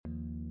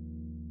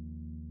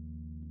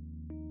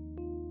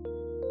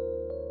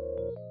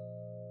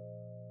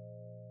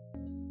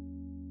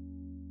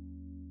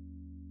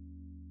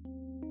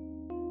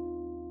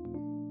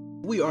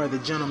We are the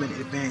gentlemen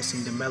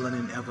advancing the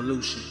melanin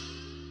evolution.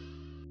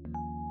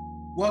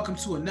 Welcome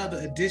to another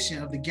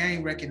edition of the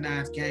Game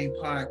Recognized Game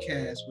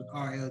podcast with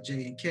RLJ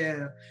and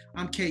Kev.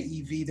 I'm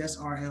KEV, that's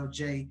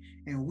RLJ,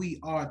 and we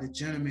are the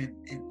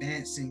gentlemen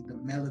advancing the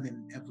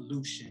melanin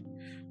evolution,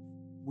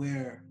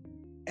 where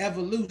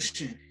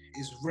evolution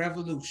is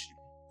revolution.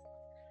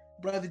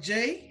 Brother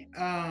Jay,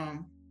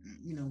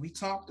 we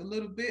talked a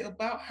little bit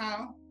about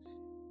how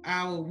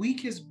our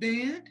week has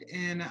been,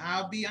 and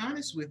I'll be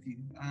honest with you,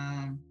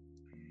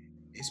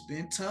 it's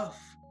been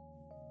tough.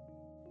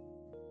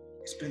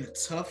 It's been a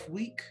tough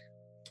week.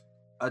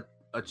 A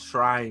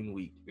trying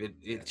week.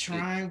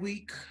 Trying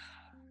week.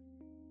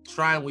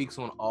 Trying weeks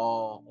on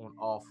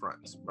all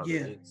fronts, brother.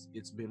 Yeah.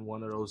 It's been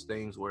one of those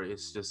things where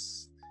it's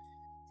just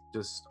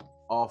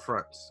all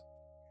fronts.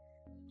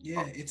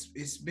 Yeah,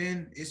 it's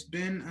been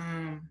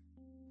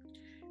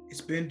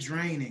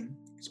draining.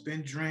 It's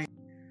been draining.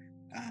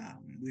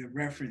 We're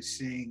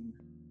referencing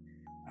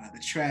the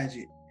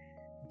tragic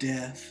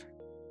death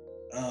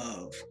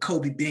of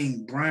Kobe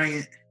Bean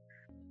Bryant,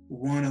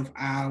 one of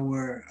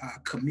our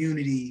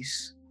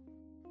communities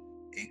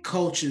and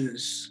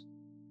culture's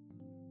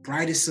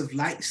brightest of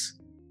lights.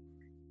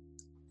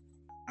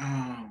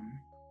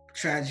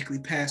 Tragically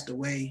passed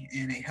away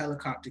in a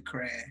helicopter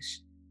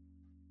crash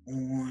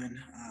on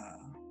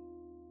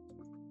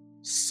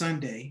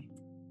Sunday,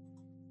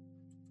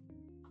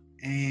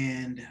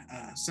 and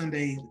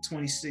Sunday the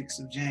 26th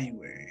of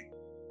January.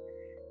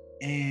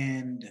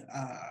 And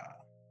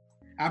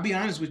I'll be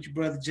honest with you,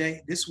 Brother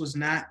Jay, this was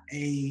not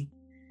the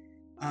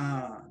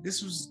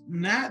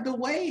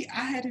way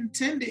I had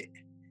intended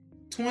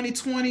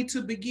 2020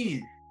 to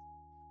begin.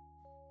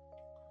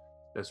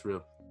 That's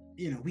real.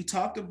 We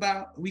talked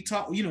about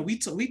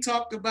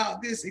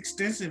this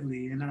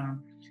extensively,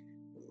 and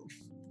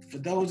for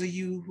those of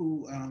you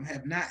who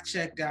have not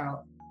checked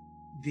out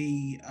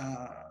the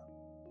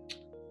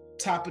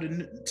top of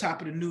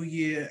the new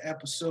year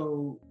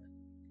episode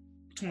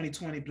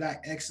 2020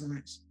 Black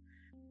Excellence,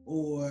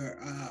 or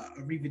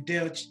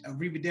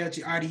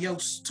Arrivederci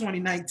Adios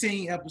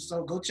 2019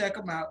 episode, go check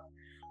them out.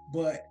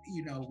 But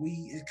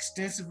we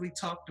extensively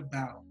talked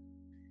about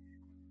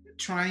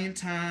trying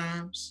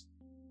times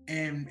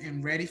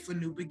and ready for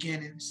new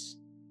beginnings,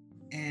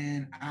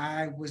 and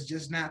I was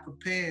just not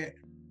prepared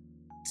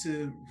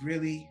to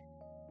really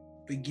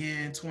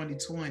begin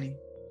 2020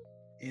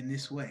 in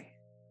this way.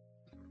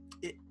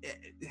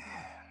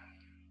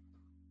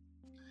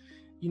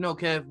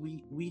 Kev,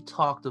 we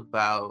talked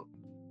about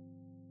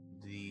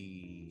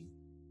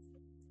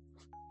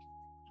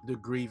the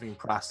grieving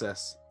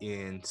process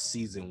in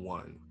season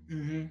 1.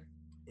 Mm-hmm.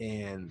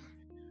 And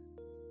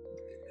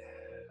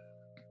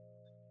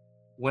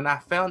when I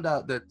found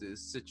out that there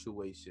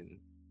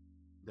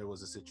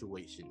was a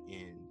situation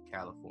in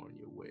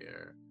California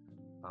where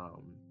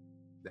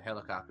the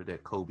helicopter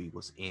that Kobe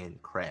was in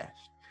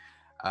crashed,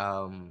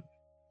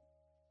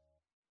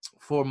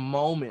 for a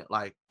moment,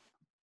 like,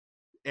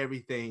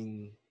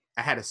 everything,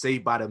 I had a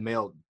Saved by the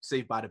Bell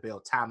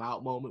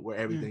timeout moment where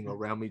everything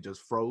around me just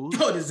froze.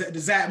 Oh, the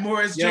Zach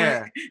Morris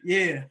joint?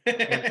 Yeah.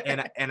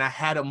 and I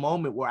had a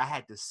moment where I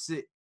had to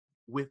sit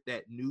with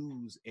that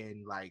news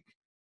and like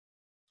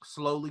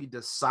slowly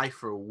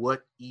decipher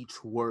what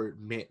each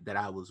word meant that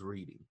I was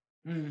reading.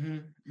 Mm-hmm.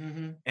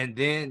 Mm-hmm. And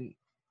then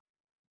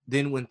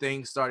when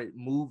things started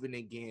moving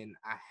again,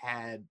 I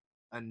had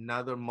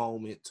another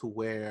moment to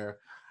where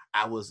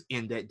I was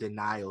in that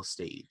denial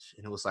stage,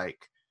 and it was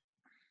like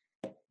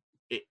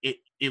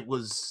it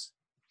was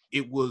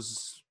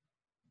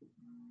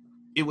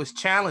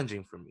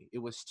challenging for me. It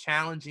was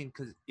challenging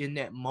because in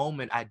that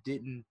moment I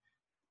didn't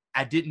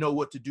know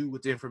what to do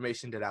with the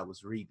information that I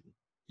was reading.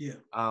 Yeah.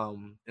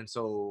 And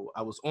so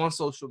I was on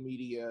social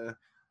media.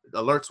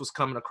 Alerts was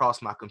coming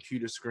across my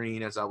computer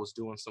screen as I was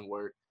doing some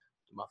work.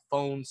 My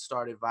phone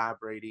started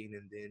vibrating,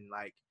 and then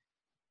like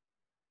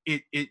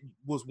it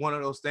was one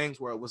of those things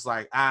where it was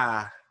like,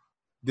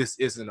 this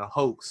isn't a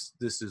hoax.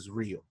 This is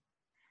real.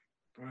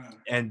 Right.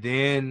 And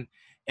then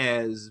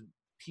as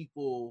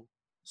people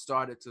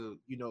started to,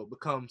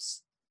 become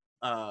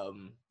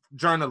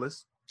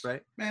journalists,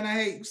 right? Man, I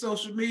hate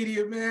social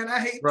media, man. I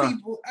hate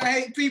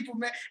people,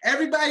 man.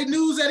 Everybody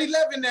news at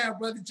 11 now,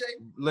 Brother Jay.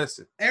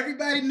 Listen.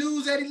 Everybody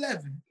news at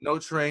 11. No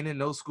training,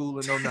 no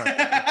schooling, no nothing.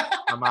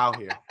 I'm out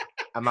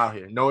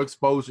here. No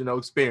exposure, no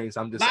experience.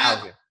 I'm just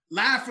out here.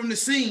 Live from the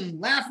scene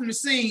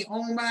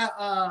on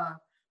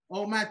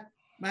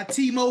my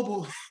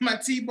T-Mobile,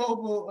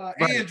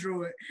 right.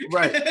 Android.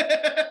 Right.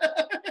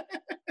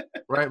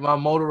 Right, my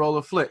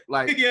Motorola Flip.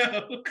 Like,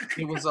 yeah.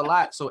 It was a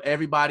lot. So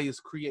everybody is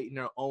creating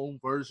their own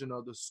version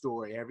of the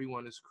story.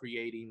 Everyone is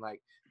creating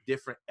like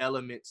different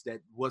elements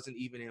that wasn't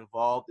even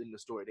involved in the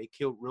story. They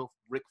killed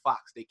Rick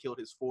Fox. They killed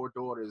his 4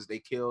 daughters. They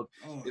killed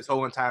his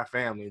whole entire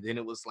family. And then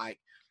it was like,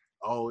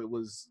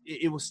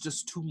 it was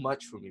just too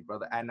much for me,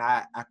 brother. And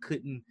I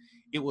couldn't.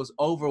 It was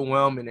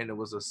overwhelming, and it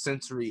was a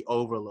sensory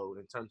overload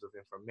in terms of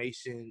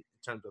information,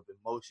 in terms of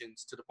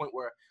emotions, to the point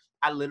where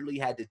I literally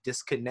had to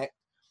disconnect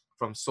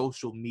from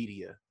social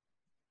media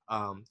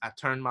I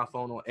turned my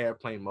phone on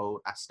airplane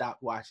mode. I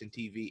stopped watching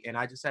TV, and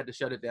I just had to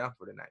shut it down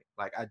for the night.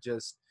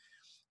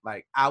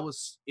 I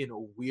was in a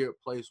weird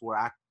place where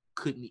I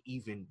couldn't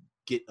even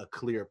get a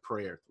clear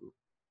prayer through.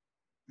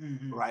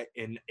 Mm-hmm. Right.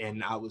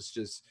 And I was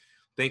just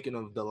thinking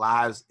of the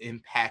lives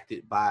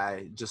impacted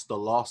by just the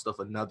loss of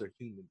another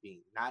human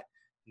being,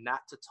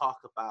 not to talk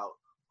about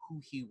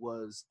who he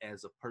was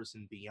as a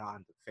person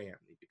beyond the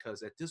family,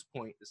 because at this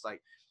point it's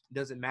like, it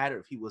doesn't matter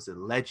if he was a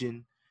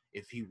legend,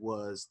 if he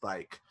was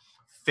like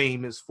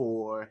famous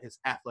for his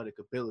athletic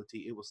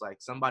ability. It was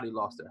like somebody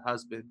lost their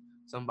husband,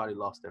 somebody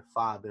lost their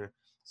father,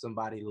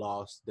 somebody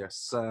lost their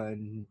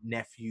son,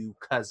 nephew,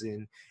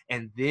 cousin,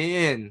 and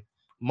then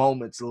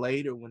moments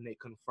later when they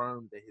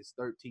confirmed that his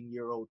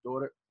 13-year-old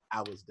daughter,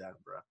 I was done,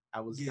 bro. I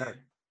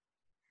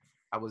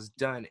was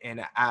done.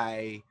 And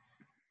I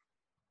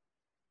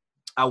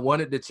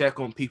wanted to check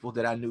on people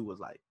that I knew was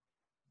like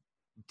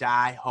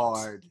die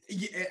hard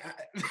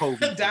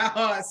Kobe die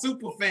hard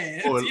super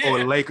fans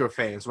or Laker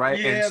fans, right?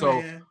 Yeah, and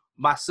so man.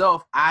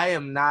 myself, I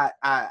am not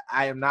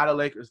a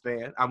Lakers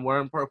fan. I'm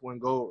wearing purple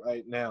and gold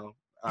right now.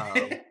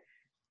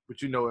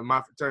 But in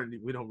my fraternity,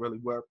 we don't really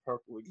wear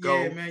purple and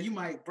gold. Yeah, man, you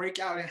might break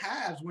out in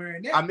hives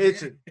wearing that. I'm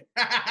itching.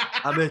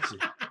 I'm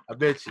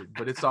itching,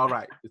 but it's all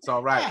right. It's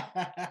all right.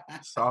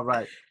 It's all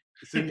right.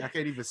 See, I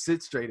can't even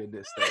sit straight in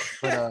this thing.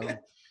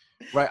 But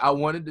right, I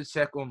wanted to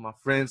check on my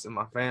friends and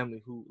my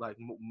family who, like,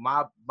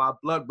 my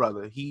blood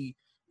brother, he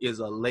is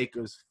a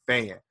Lakers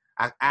fan.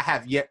 I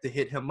have yet to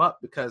hit him up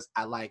because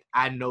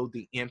I know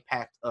the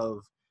impact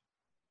of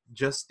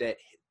just that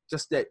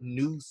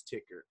news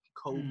ticker,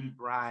 Kobe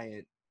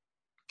Bryant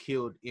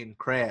killed in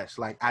crash.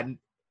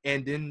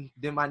 And then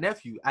my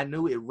nephew, I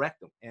knew it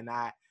wrecked him, and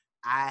I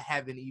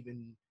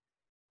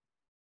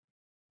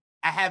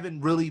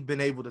haven't really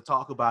been able to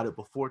talk about it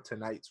before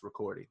tonight's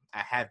recording.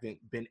 I haven't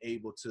been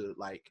able to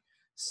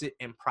sit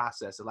and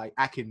process it. Like,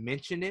 I can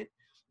mention it,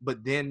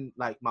 but then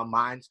my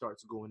mind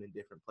starts going in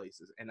different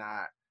places, and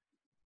I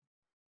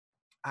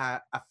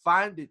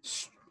find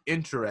it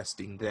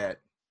interesting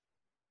that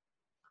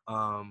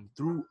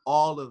through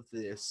all of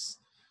this,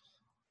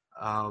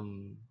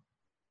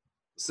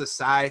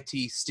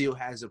 society still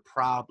has a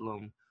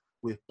problem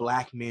with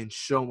Black men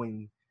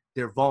showing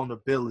their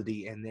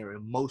vulnerability and their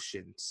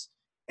emotions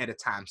at a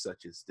time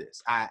such as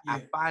this. I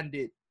find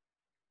it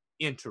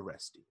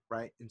interesting,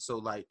 right? And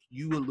so,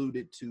 you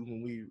alluded to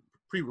when we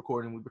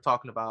pre-recording, we were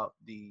talking about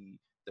the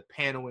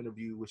panel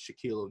interview with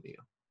Shaquille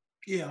O'Neal.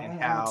 Yeah, and on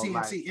how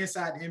TNT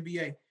inside the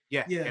NBA.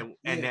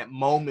 And that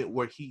moment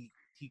where he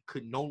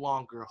could no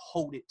longer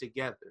hold it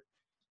together.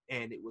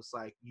 And it was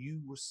like you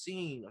were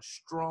seeing a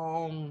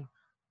strong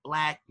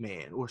Black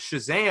man, or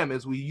Shazam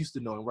as we used to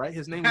know him, right?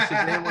 His name was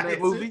Shazam on that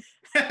movie.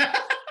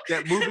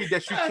 That movie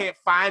that you can't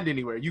find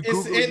anywhere. You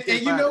Google it, and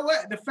you know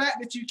what? The fact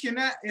that you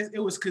cannot,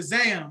 it was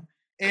Kazam.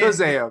 And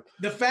Kazam.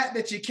 The fact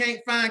that you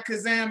can't find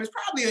Kazam is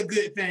probably a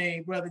good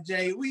thing, Brother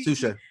Jay.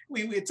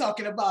 We're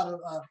talking about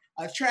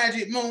a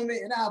tragic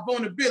moment and our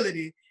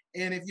vulnerability.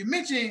 And if you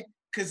mention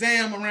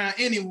Kazam around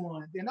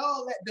anyone, then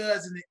all that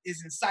does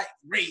is incite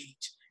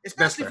rage,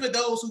 especially for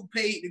those who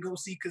paid to go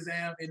see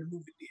Kazam in the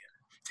movie theater.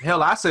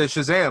 Hell, I said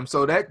Shazam,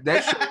 so that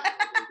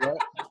right?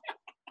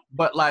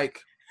 But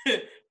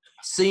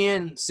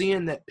seeing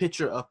that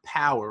picture of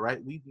power,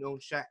 right? We've known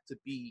Shaq to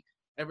be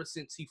ever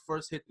since he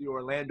first hit the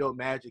Orlando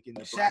Magic in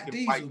the black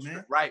and white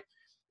strip, right?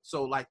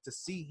 So to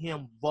see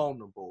him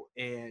vulnerable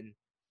and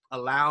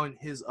allowing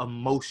his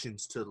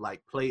emotions to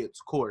play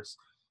its course,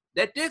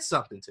 that did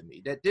something to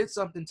me. That did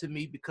something to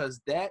me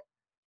because that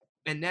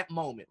in that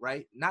moment,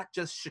 right? Not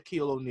just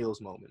Shaquille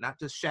O'Neal's moment, not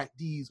just Shaq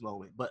D's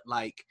moment, but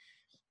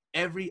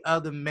every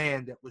other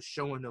man that was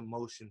showing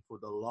emotion for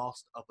the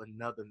loss of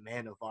another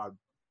man of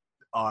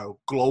our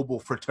global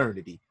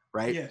fraternity,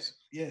 right?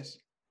 Yes.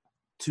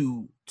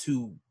 To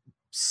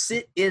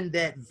sit in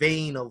that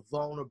vein of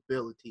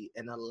vulnerability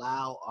and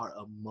allow our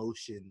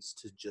emotions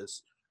to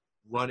just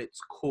run its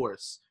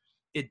course,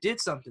 it did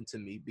something to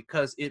me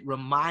because it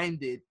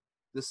reminded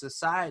the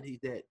society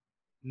that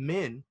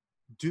men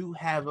do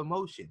have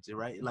emotions,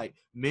 right?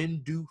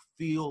 Men do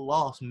feel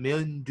lost.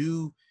 Men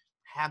do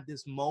have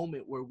this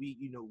moment where we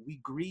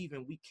grieve,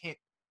 and we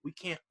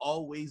can't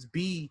always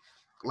be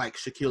like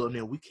Shaquille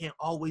O'Neal. We can't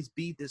always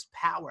be this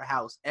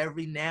powerhouse.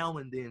 Every now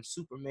and then,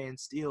 Superman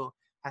still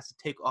has to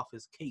take off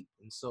his cape.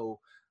 And so,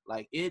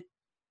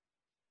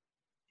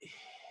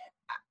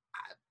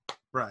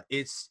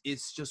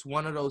 it's just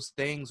one of those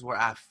things where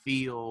I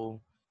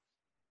feel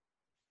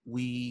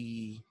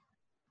we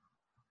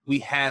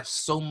have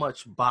so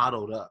much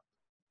bottled up.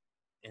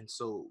 And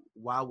so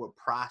while we're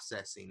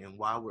processing and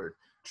while we're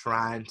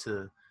trying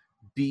to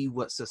be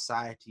what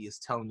society is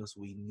telling us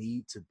we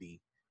need to be,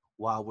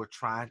 while we're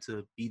trying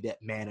to be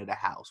that man of the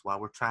house, while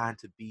we're trying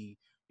to be,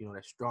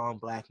 that strong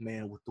Black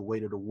man with the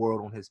weight of the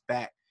world on his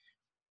back,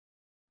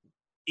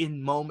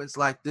 in moments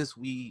like this,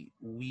 we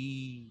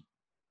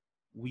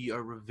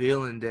are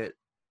revealing that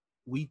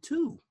we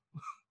too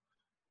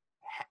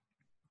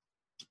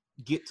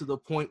get to the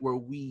point where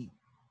we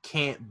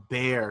can't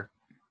bear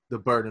the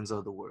burdens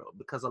of the world,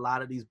 because a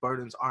lot of these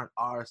burdens aren't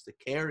ours to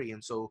carry.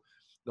 And so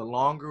the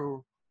longer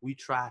we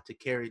try to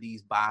carry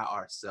these by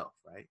ourselves,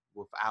 right,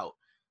 without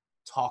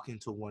talking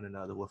to one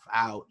another,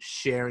 without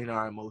sharing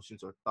our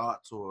emotions or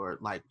thoughts, or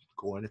like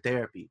going to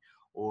therapy,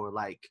 or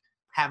like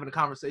having a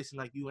conversation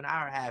like you and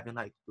I are having,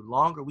 like the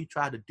longer we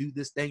try to do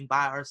this thing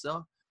by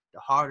ourselves, the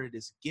harder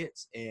this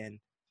gets. And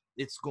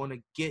it's going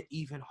to get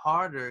even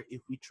harder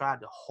if we try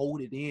to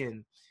hold it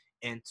in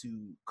and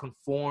to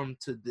conform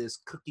to this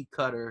cookie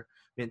cutter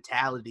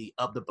mentality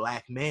of the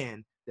Black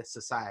man that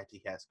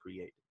society has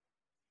created.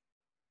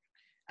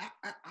 I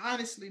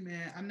honestly,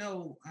 man, I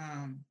know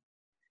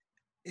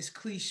it's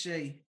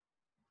cliche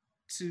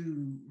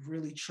to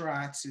really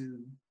try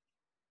to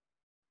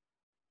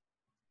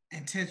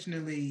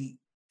intentionally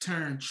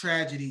turn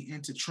tragedy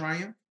into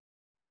triumph.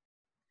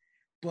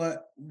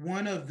 But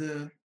one of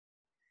the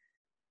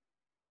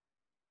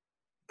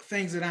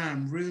things that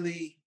I'm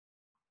really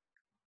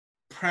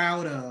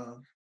proud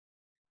of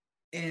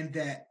and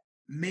that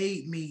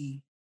made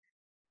me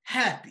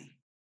happy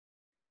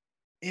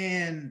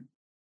in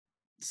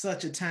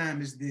such a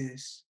time as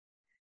this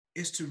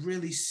is to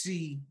really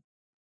see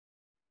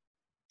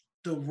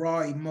the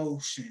raw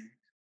emotion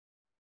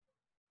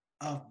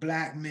of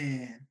Black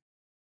men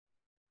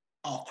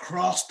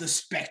across the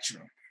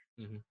spectrum.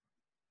 Mm-hmm.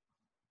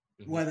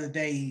 Mm-hmm. Whether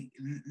they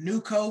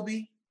knew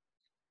Kobe,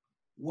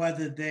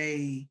 whether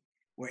they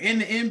were in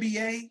the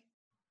NBA,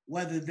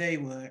 whether they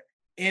were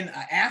an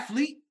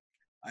athlete,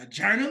 a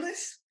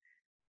journalist,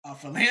 a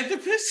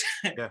philanthropist,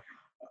 yeah.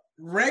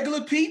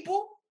 Regular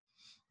people,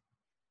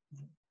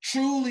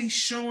 truly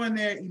showing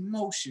their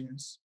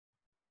emotions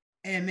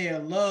and their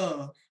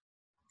love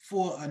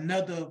for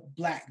another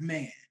Black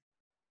man.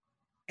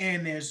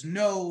 And there's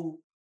no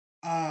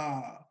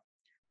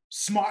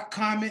smart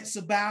comments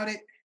about it.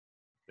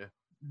 Yeah.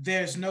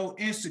 There's no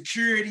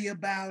insecurity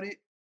about it.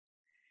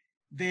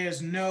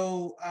 There's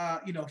no,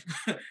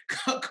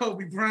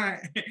 Kobe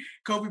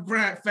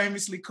Bryant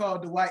famously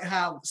called Dwight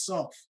Howard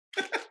soft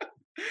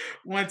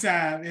one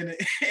time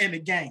in a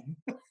game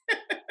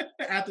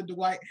after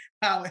Dwight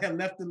Howard had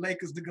left the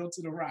Lakers to go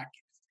to the Rockets.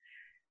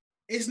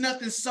 It's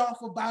nothing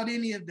soft about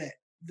any of that.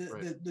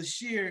 The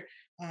sheer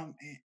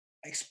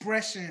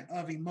expression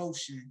of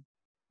emotion.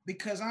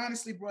 Because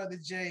honestly, Brother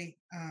Jay,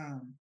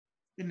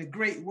 in the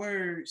great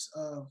words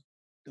of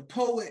the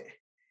poet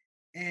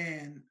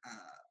and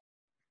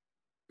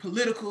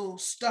political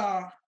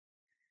star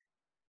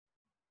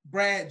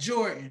Brad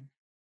Jordan,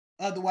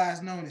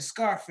 otherwise known as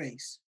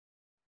Scarface,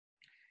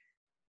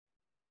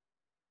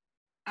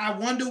 I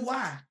wonder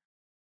why.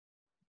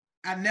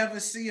 I never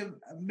see a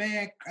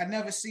man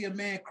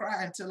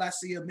cry until I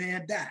see a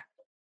man die.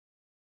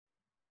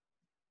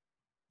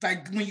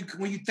 Like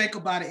when you think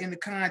about it in the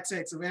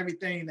context of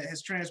everything that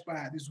has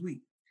transpired this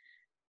week.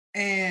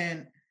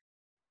 And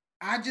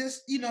I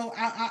just,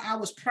 I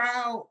was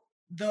proud,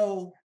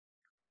 though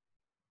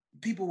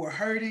people were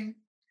hurting,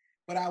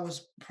 but I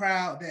was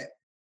proud that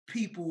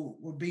people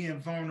were being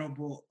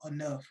vulnerable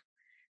enough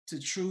to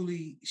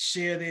truly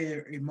share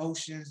their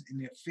emotions and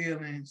their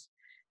feelings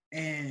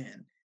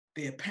and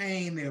their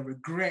pain, their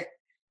regret,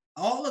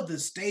 all of the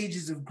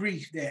stages of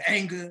grief, their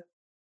anger,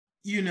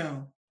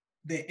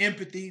 their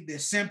empathy, their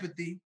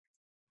sympathy,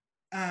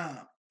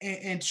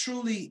 and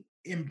truly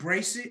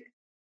embrace it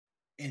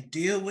and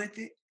deal with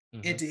it.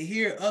 Mm-hmm. And to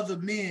hear other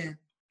men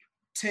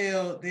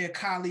tell their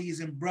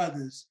colleagues and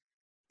brothers,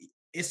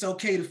 it's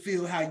okay to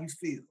feel how you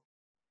feel.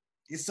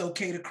 It's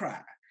okay to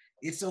cry.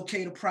 It's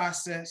okay to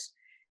process.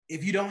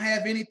 If you don't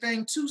have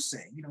anything to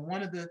say,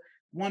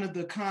 one of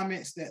the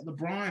comments that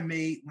LeBron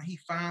made when he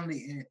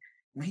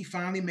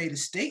finally made a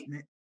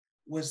statement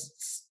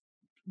was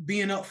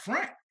being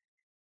upfront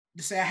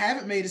to say, I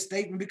haven't made a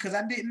statement because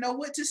I didn't know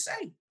what to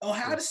say or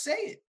how to say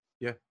it.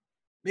 Yeah.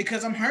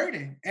 Because I'm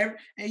hurting. And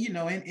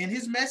in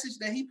his message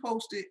that he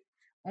posted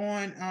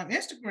on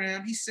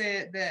Instagram, he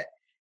said that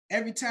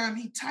every time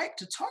he typed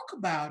to talk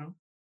about him,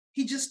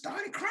 he just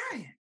started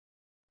crying.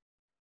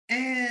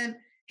 And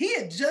he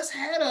had just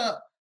had a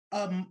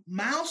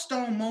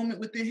milestone moment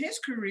within his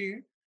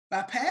career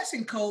by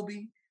passing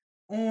Kobe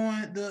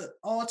on the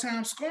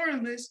all-time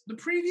scoring list the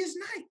previous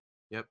night.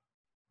 Yep.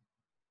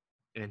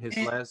 And his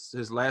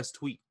last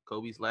tweet,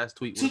 Kobe's last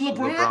tweet was to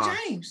LeBron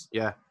James.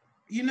 Yeah.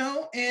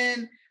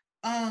 And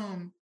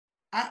I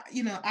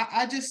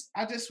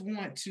just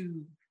want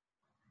to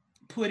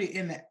put it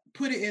in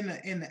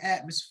the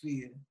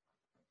atmosphere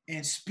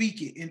and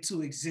speak it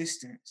into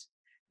existence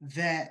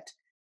that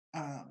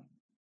I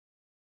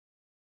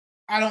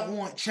don't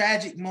want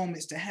tragic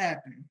moments to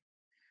happen,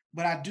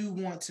 but I do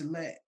want to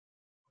let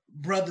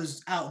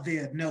brothers out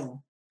there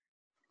know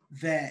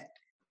that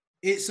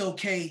it's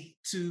okay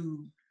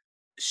to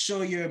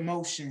show your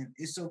emotion.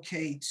 It's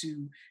okay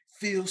to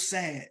feel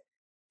sad.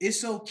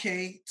 It's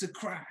okay to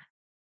cry.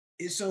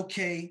 It's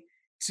okay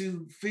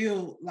to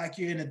feel like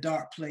you're in a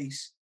dark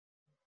place.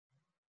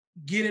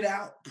 Get it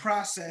out,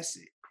 process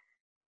it,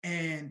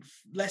 and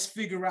let's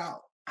figure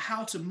out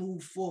how to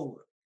move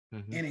forward.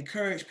 and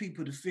encourage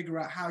people to figure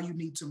out how you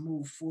need to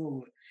move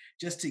forward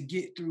just to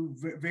get through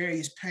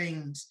various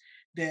pains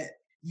that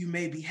you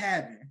may be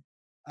having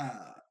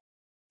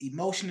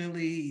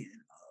emotionally,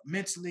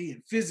 mentally,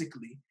 and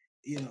physically.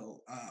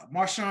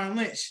 Marshawn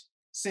Lynch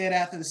said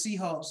after the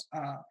Seahawks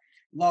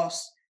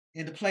lost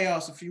in the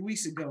playoffs a few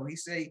weeks ago, he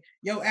said,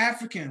 "Yo,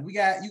 African, you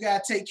got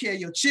to take care of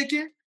your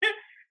chicken.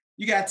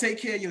 You got to take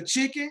care of your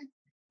chicken.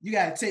 You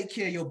got to take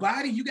care of your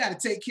body. You got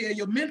to take care of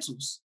your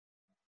mentals."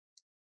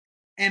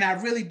 And I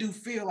really do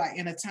feel like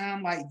in a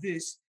time like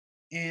this,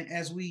 and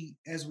as we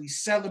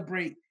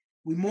celebrate,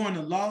 we mourn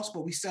the loss,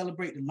 but we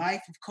celebrate the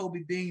life of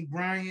Kobe Bean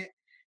Bryant.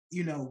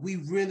 We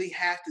really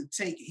have to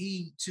take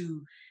heed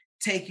to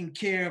taking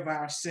care of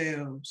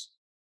ourselves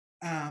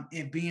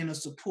and being a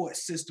support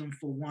system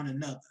for one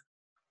another.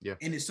 Yeah.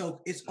 And it's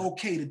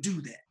okay to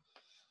do that.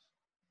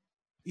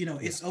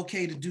 It's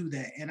okay to do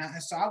that. And I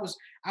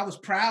was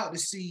proud to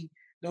see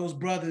those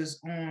brothers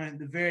on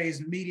the various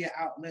media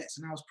outlets,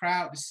 and I was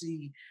proud to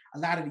see a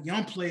lot of the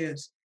young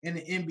players in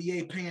the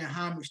NBA paying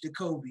homage to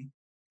Kobe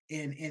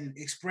and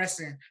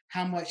expressing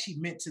how much he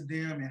meant to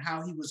them and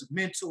how he was a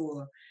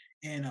mentor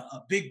and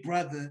a big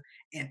brother,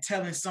 and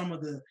telling some of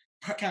the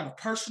kind of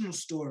personal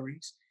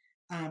stories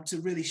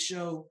to really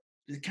show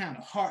the kind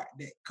of heart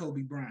that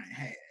Kobe Bryant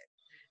had.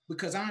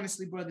 Because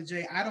honestly, Brother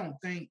Jay, I don't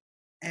think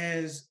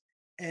as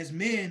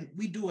men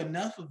we do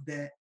enough of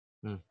that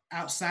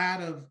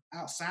outside of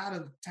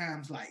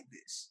times like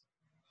this.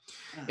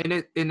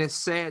 And it's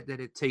sad that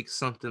it takes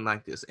something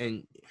like this.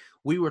 And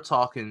we were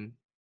talking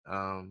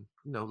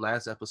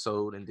last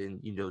episode, and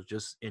then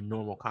just in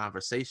normal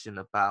conversation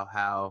about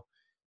how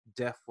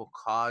death will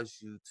cause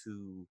you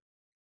to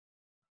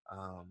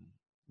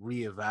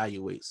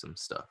reevaluate some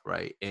stuff,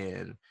 right?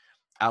 And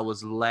I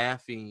was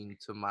laughing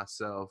to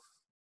myself.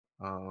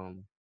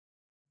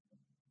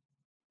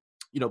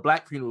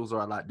 Black funerals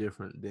are a lot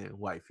different than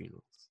white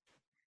funerals.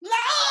 Lord,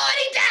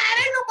 he died.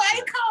 Ain't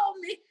nobody called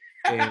me.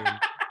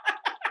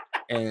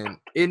 And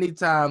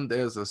anytime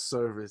there's a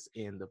service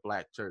in the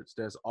Black church,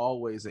 there's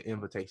always an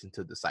invitation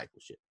to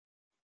discipleship,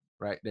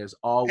 right? There's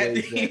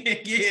always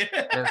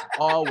that. There's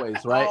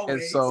always, right? Always.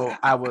 And so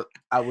I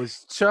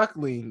was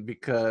chuckling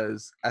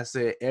because I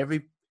said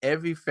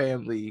every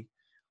family,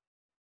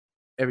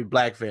 every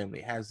Black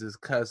family has this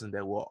cousin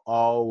that will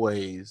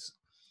always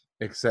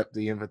accept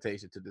the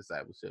invitation to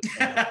discipleship.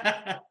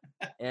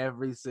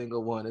 Every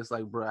single one. It's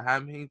like, bro, how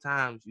many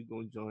times you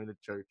gonna join the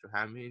church, or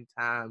how many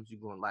times you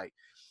gonna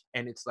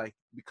and it's like,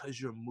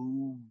 because you're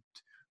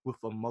moved with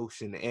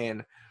emotion.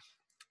 And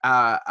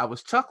I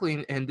was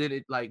chuckling, and then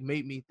it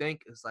made me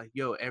think, it's like,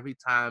 yo, every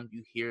time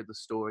you hear the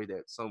story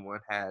that someone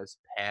has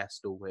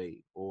passed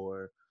away,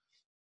 or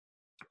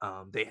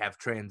they have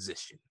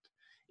transitioned,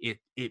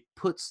 it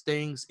puts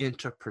things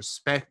into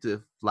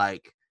perspective.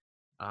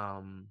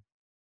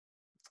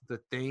 The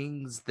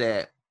things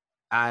that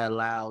I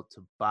allowed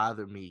to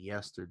bother me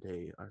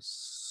yesterday are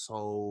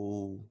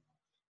so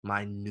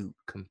minute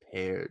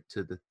compared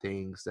to the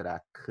things that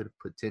I could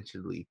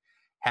potentially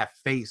have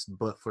faced,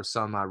 but for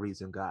some odd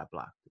reason God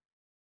blocked it.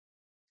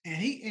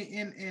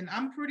 And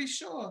I'm pretty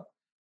sure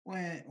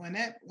when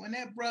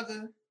that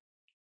brother,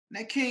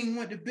 that king,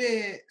 went to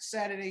bed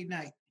Saturday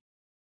night,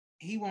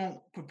 he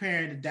won't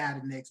preparing to die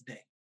the next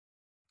day.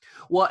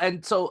 Well,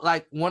 and so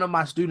one of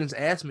my students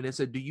asked me, they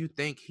said, do you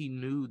think he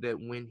knew that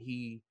when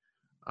he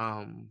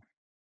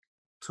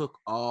took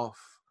off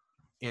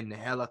in the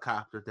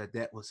helicopter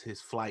that was his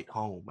flight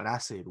home? And I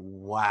said,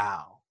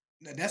 wow.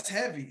 That's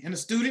heavy. And a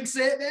student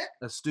said that?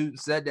 A student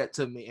said that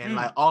to me. And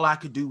all I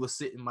could do was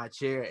sit in my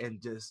chair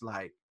and just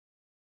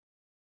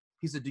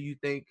he said, do you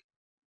think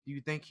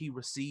he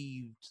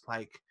received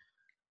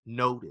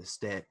notice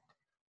that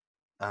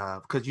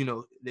because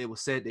it was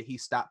said that he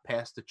stopped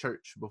past the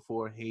church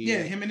before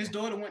him and his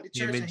daughter went to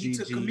church and he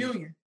took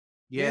communion.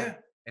 Yeah.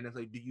 And it's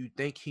like, do you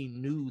think he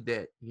knew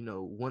that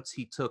once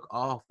he took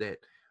off that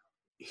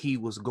he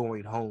was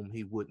going home,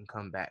 he wouldn't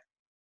come back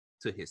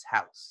to his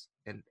house?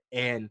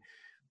 And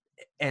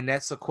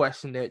that's a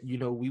question that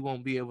we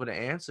won't be able to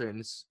answer.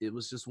 And it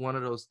was just one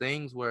of those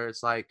things where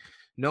it's like,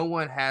 no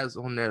one has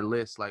on their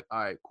list all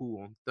right,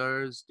 cool, on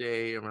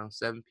Thursday around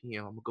 7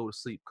 p.m. I'm gonna go to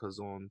sleep, because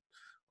on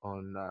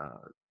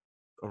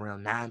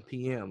around 9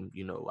 p.m.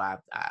 I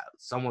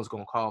someone's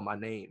gonna call my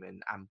name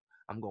and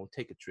I'm gonna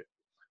take a trip.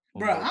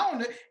 Bro,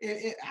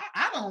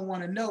 I don't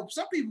want to know.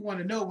 Some people want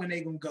to know when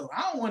they gonna go.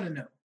 I don't want to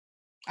know.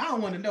 I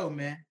don't want to know,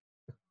 man.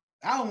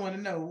 I don't want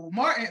to know.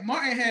 Martin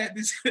had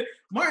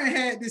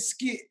this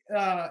skit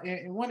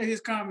in one of his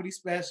comedy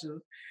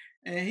specials,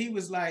 and he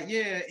was like,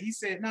 he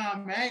said, nah,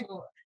 man, I ain't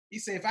gonna. He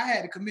said, if I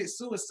had to commit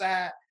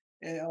suicide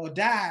or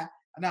die,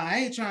 I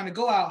ain't trying to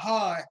go out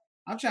hard.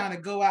 I'm trying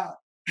to go out.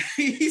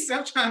 He said,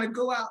 I'm trying to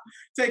go out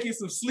taking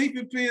some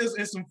sleeping pills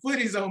and some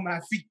footies on my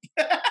feet.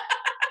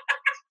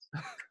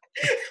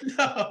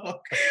 No.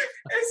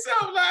 And so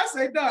I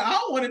said, no, I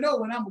don't want to know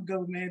when I'm gonna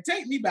go, man.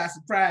 Take me by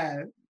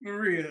surprise. For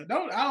real.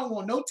 I don't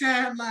want no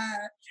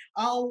timeline.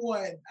 I don't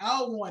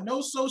want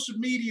no social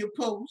media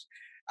posts.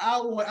 I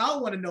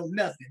don't want to know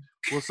nothing.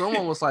 Well,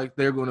 someone was like,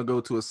 they're going to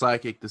go to a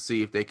psychic to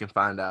see if they can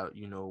find out,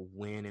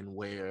 when and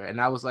where. And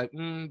I was like,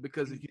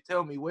 because if you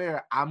tell me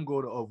where, I'm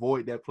going to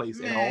avoid that place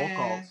at all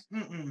costs.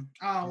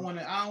 I don't want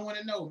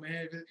to know,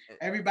 man.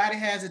 Everybody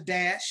has a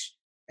dash.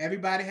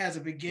 Everybody has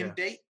a begin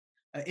date,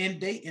 an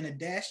end date, and a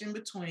dash in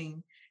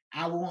between.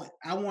 I want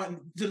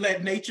to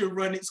let nature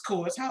run its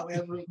course,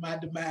 however my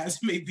demise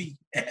may be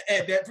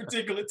at that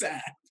particular time.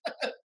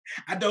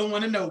 I don't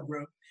want to know,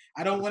 bro.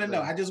 I don't want to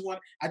know. I just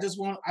want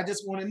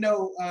to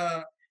know.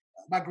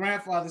 My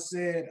grandfather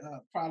said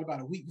probably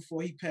about a week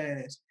before he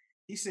passed.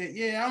 He said,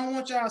 "Yeah, I don't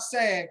want y'all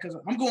sad because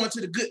I'm going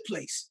to the good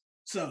place."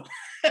 So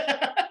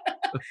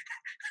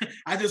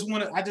I just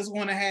want to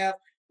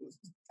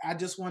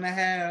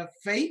have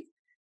faith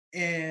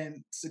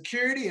and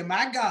security in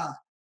my God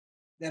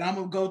that I'm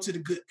gonna go to the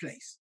good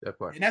place. That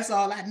part. And that's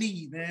all I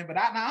need, man. But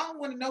I don't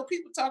want to know.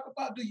 People talk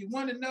about, do you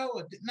want to know?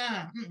 Or,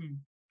 nah,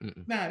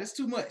 nah, that's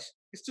too much.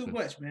 It's too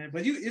much, man.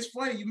 But it's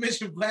funny you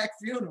mentioned black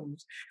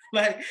funerals.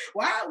 Like,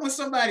 why when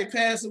somebody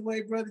passed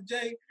away, Brother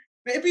Jay,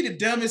 it'd be the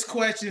dumbest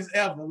questions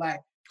ever.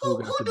 Like,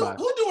 who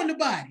doing the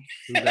body?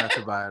 Who got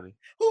the body?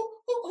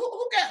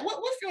 who got what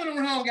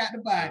funeral home got the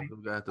body?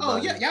 Who got the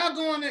body? Yeah, y'all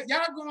going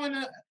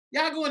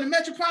to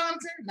Metropolitan?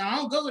 No, I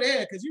don't go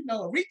there because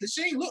Aretha,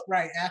 she ain't look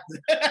right after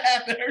her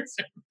service.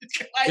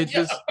 Like, it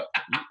just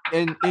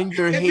in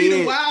your head, be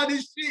the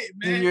wildest shit,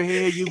 man. In your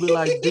head, you be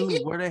like,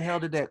 dude, where the hell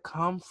did that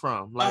come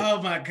from? Like,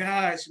 oh my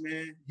gosh,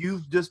 man.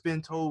 You've just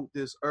been told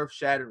this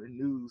earth-shattering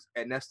news,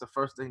 and that's the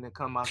first thing that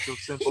come out your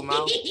simple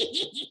mouth.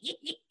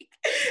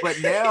 But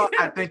now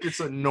I think it's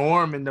a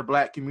norm in the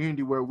black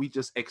community where we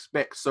just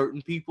expect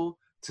certain people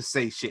to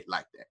say shit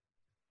like that.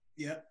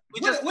 Yeah.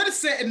 What is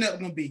setting up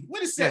gonna be?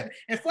 What is setting?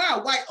 And for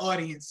our white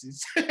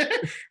audiences,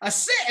 a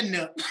setting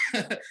up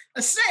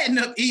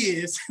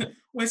is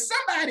when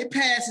somebody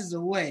passes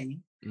away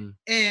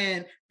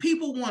and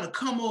people want to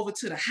come over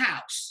to the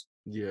house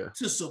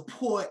to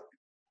support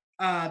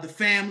the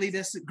family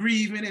that's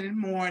grieving and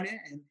mourning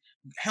and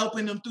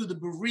helping them through the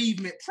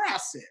bereavement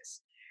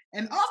process.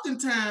 And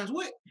oftentimes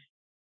what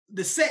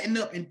the setting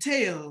up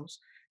entails,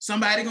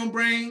 somebody gonna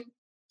bring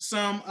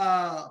some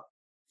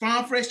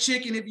farm fresh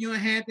chicken if you're in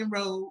Hampton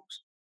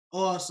Roads,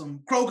 or some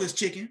Kroger's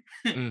chicken.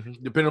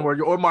 Depending on where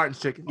you're, or Martin's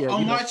chicken. Yeah,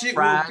 Martin's chicken.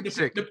 Fried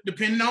chicken.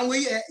 Depending on where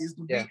you're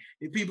at.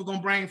 If people gonna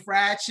bring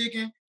fried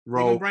chicken,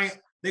 they're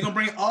gonna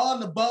bring all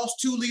the Boss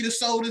 2-liter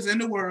sodas in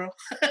the world,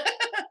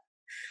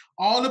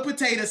 all the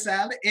potato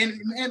salad, and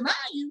mind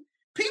you,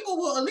 people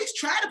will at least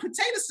try the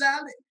potato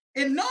salad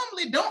and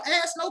normally don't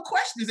ask no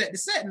questions at the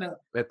setting up.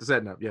 At the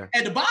setting up, yeah.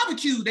 At the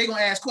barbecue, they gonna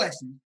ask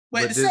questions.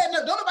 But at the setting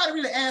up, don't nobody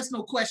really ask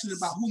no questions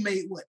about who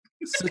made what.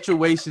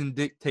 Situation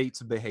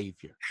dictates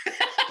behavior.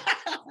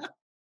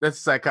 That's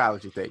a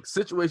psychology thing.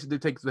 Situation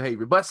dictates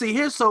behavior. But see,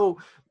 here's and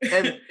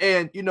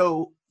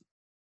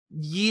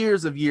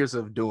years of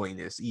doing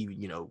this,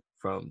 even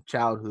from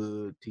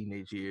childhood,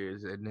 teenage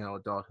years, and now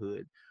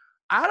adulthood.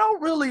 I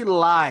don't really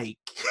like.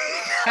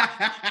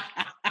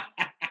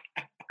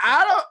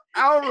 I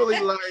don't really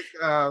like.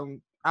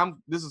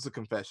 This is a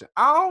confession.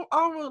 I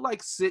don't really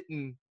like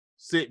sitting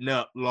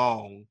up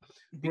long.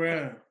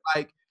 Bruh.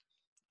 Like,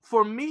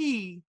 for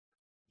me,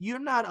 you're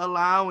not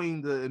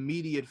allowing the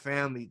immediate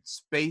family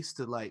space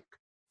to like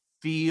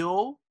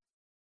feel,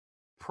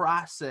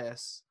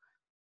 process,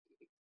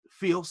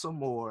 feel some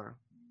more,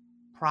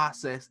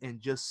 process,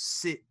 and just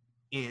sit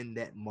in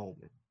that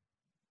moment.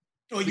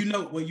 Oh,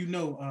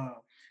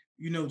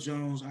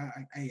 Jones,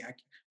 I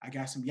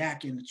got some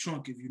yak in the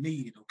trunk if you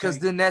need it, okay? Because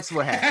then that's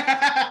what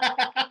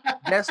happens.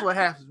 That's what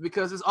happens,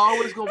 because it's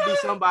always going to be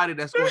somebody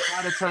that's going to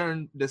try to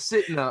turn the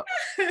sitting up,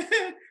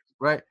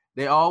 right?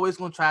 They always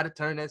going to try to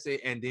turn that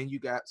sit, and then you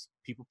got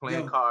people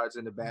playing cards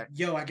in the back.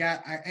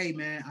 Hey,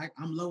 man,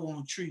 I'm low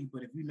on tree,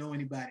 but if you know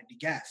anybody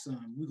that got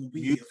some, we're going to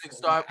be here for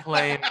start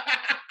playing,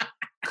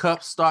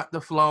 cups start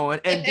to flowing,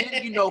 and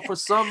then, for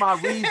some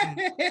odd reason,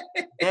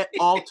 that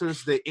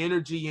alters the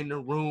energy in the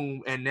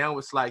room, and now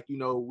it's like,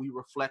 we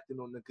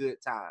reflecting on the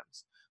good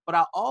times. But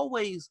I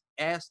always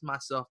asked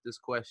myself this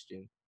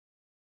question: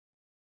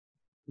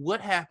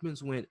 what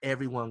happens when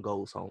everyone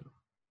goes home?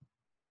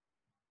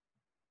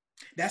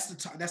 That's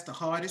the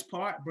hardest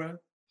part, bro.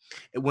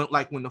 It went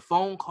like when the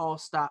phone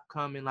calls stop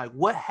coming. Like,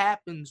 what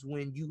happens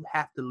when you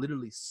have to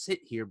literally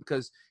sit here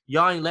because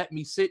y'all ain't let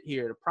me sit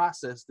here to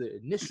process the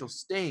initial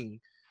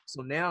sting?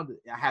 So now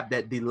I have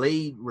that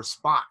delayed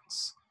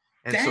response.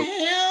 And damn.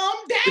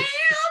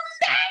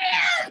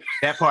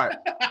 That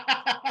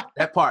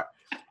part.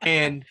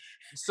 And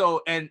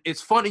so, and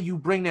it's funny you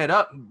bring that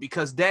up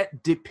because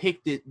that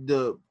depicted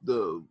the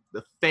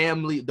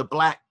family, the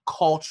Black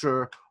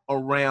culture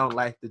around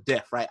like the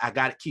death, right? I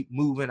got to keep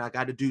moving. I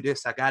got to do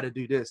this. I got to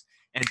do this.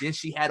 And then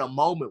she had a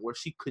moment where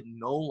she could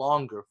no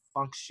longer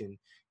function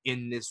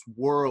in this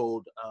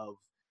world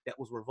that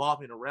was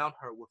revolving around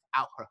her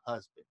without her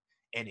husband.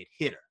 And it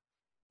hit her,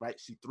 right?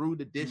 She threw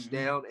the dish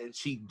down and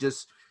she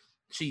just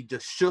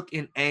shook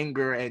in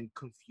anger and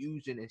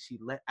confusion, and she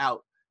let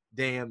out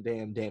damn.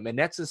 And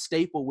that's a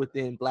staple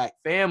within Black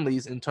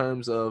families in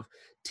terms of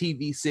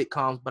TV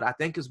sitcoms. But I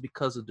think it's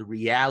because of the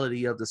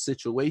reality of the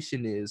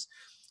situation is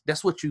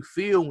that's what you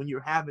feel when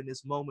you're having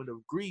this moment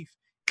of grief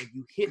and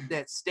you hit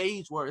that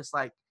stage where it's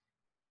like,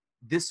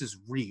 this is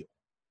real,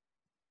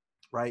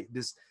 right?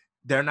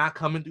 They're not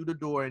coming through the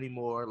door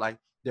anymore. Like,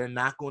 they're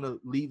not going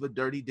to leave a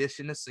dirty dish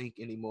in the sink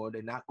anymore.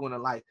 They're not going to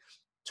like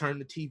turn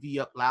the TV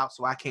up loud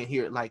so I can't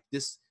hear it. Like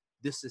this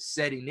is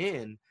setting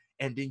in,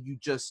 and then you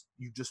just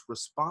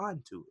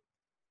respond to it,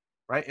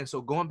 right? And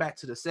so going back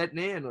to the setting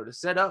in or the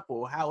setup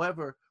or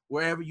however,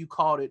 wherever you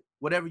called it,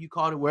 whatever you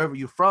called it, wherever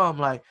you're from,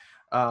 like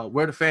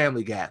where the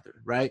family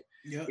gathered, right?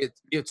 Yep.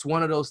 It's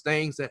one of those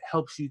things that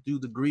helps you through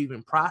the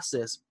grieving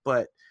process,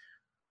 but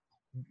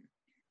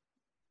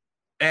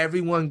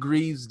everyone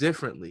grieves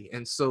differently.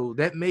 And so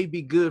that may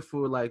be good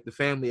for like the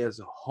family as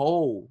a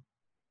whole,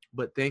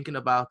 but thinking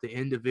about the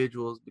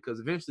individuals, because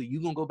eventually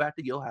you're going to go back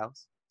to your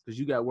house because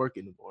you got work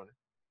in the morning,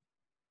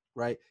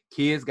 right?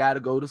 Kids got to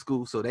go to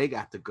school, so they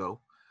got to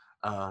go.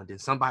 Then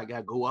somebody got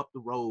to go up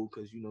the road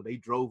because, you know, they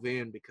drove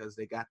in because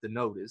they got the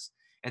notice.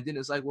 And then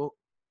it's like, well,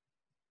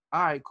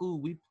 all right, cool.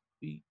 We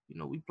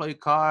played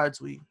cards.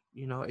 We,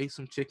 ate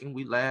some chicken.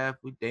 We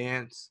laughed. We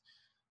danced.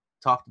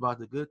 Talked about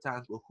the good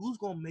times. But who's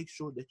going to make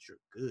sure that you're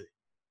good?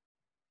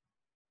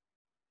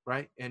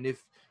 Right? And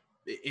if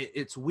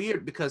it's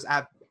weird because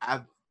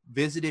I've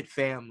visited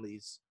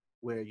families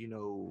where,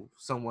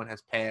 someone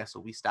has passed or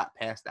we stopped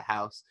past the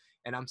house.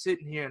 And I'm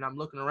sitting here and I'm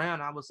looking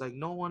around. I was like,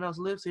 no one else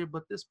lives here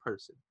but this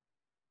person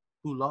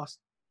who lost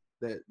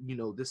that,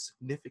 this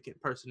significant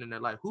person in their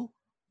life. Who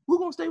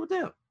gonna stay with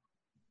them?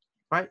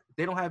 Right?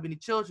 They don't have any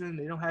children.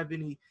 They don't have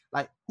any,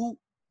 like, who?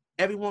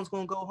 Everyone's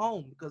gonna go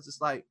home because it's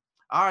like,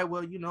 all right,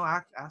 well,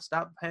 I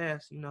stopped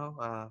past,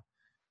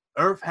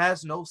 earth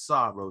has no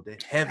sorrow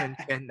that heaven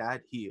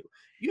cannot heal.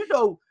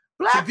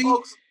 Black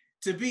folks.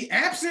 To be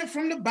absent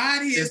from the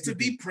body is to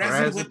be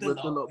present with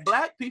the Lord.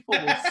 Black people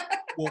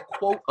will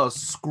quote a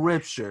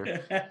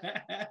scripture.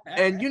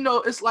 And,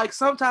 it's like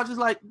sometimes it's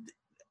like,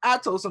 I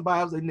told somebody,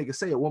 I was like, nigga,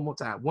 say it one more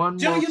time.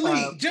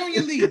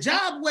 Junior Lee,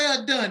 job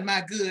well done,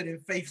 my good and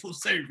faithful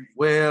servant.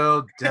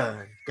 Well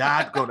done.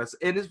 God gonna,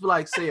 and it's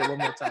like, say it one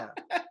more time.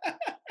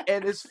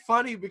 And it's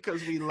funny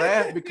because we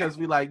laugh because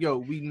we like, yo,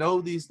 we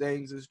know these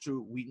things is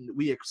true.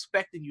 We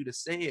expecting you to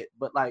say it,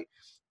 but like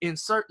in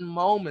certain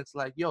moments,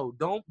 like, yo,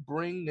 don't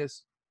bring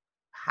this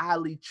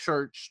highly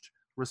churched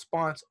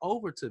response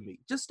over to me.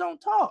 Just don't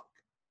talk.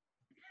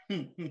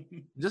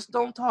 Just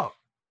don't talk.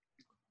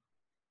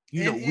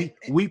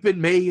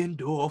 Weeping may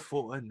endure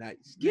for a night.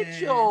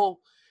 Get your,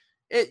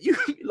 you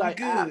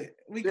like,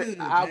 we good.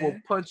 I will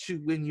punch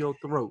you in your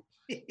throat.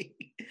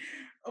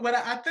 But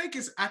I think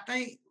it's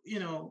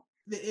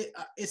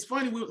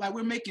funny.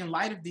 We're making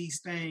light of these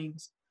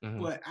things,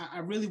 mm-hmm. But I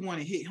really want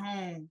to hit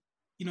home,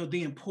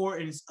 the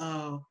importance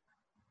of,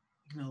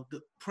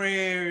 the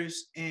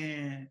prayers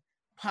and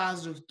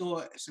positive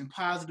thoughts and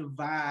positive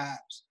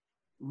vibes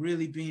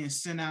really being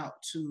sent out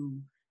to,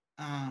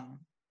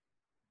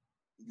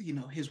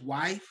 his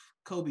wife,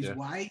 Kobe's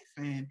wife,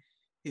 and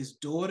his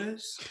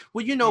daughters.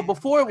 Well,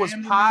 before it was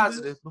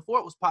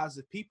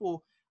positive,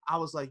 people, I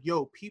was like,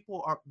 yo,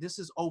 this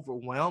is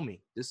overwhelming.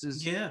 This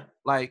is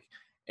like,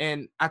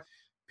 and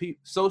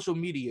social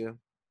media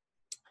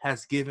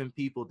has given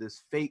people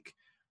this fake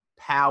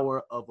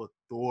power of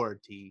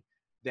authority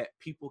that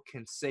people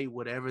can say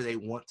whatever they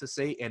want to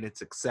say and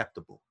it's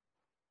acceptable.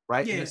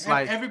 Right? Yeah, and it's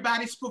like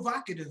everybody's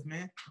provocative,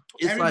 man.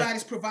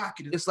 Everybody's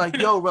provocative. It's like,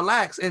 yo,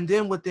 relax. And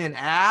then within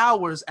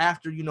hours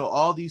after,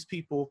 all these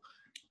people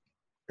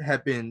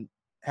have been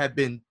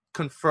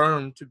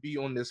confirmed to be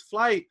on this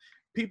flight,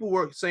 people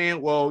were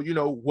saying, well,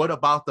 what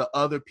about the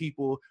other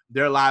people?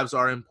 Their lives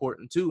are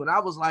important too. And I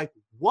was like,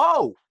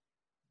 whoa,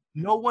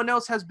 no one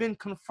else has been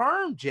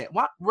confirmed yet.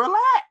 What?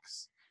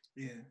 Relax.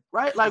 Yeah.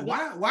 Right? Like,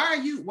 why are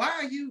you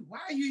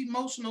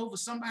emotional over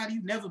somebody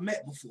you never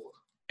met before?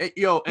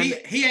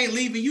 He ain't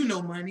leaving you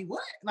no money.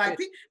 What? Like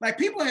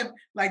people have,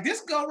 like,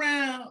 this go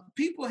around,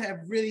 people have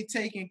really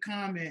taken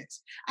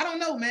comments. I don't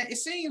know, man. It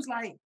seems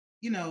like,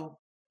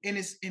 and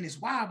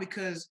it's wild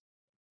because,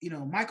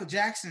 Michael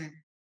Jackson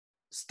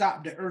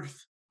stopped the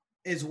earth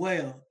as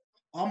well,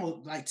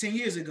 almost like 10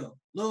 years ago,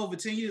 a little over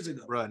 10 years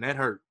ago. Bro, and that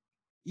hurt.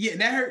 Yeah,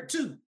 that hurt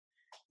too.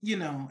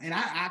 And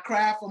I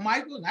cried for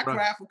Michael and I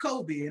cried for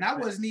Kobe. And I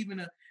wasn't even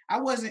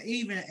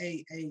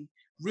a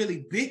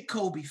really big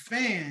Kobe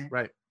fan.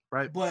 Right.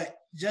 But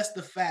just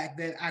the fact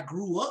that I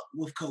grew up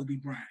with Kobe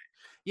Bryant.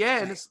 Yeah,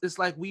 and it's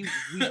like we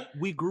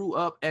grew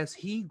up as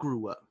he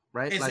grew up,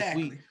 right?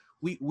 Exactly.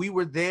 Like we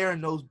were there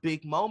in those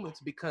big moments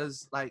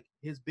because like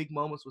his big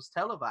moments was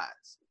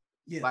televised.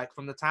 Yeah. Like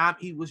from the time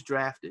he was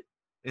drafted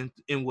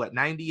in what,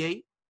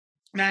 98?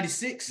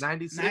 96. Yep,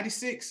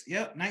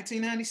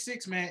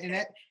 1996,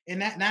 man.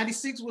 And that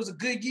 96 was a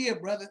good year,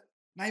 brother.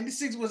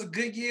 96 was a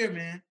good year,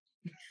 man.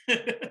 I'm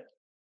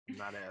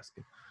not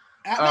asking.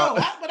 I know,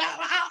 but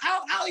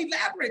I'll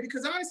elaborate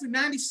because honestly,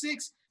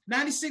 96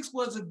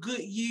 was a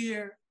good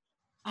year.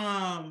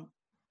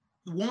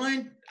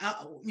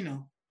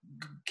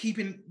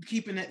 keeping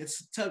that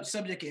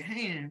subject at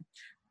hand,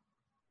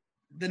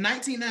 the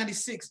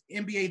 1996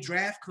 NBA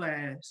draft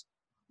class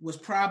was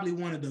probably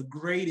one of the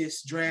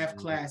greatest draft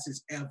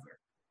classes ever.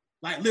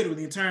 Like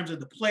literally in terms of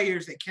the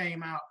players that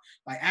came out,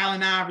 like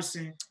Allen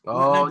Iverson,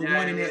 number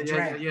one in that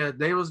draft. Yeah.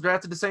 They was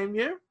drafted the same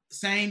year?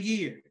 Same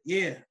year,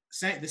 yeah.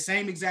 The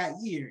same exact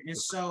year. And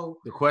so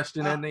the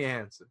question and the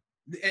answer.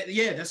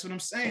 Yeah, that's what I'm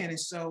saying. And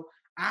so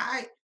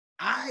I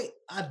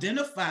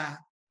identify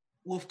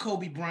with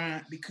Kobe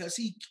Bryant because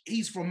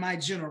he's from my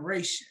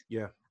generation.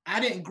 Yeah. I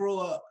didn't grow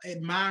up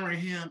admiring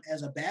him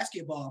as a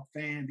basketball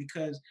fan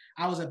because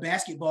I was a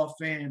basketball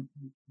fan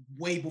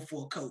way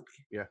before Kobe.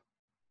 Yeah.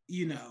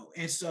 You know,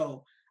 and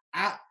so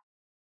I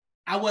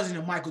wasn't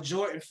a Michael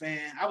Jordan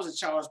fan. I was a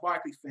Charles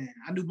Barkley fan.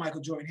 I knew Michael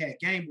Jordan had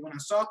game, but when I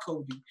saw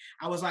Kobe,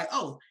 I was like,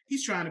 oh,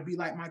 he's trying to be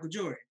like Michael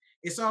Jordan.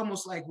 It's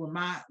almost like when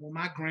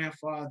my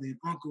grandfather and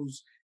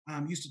uncles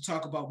used to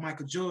talk about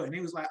Michael Jordan,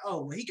 it was like,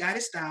 oh, well, he got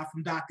his style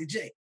from Dr.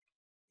 J.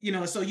 You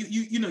know, so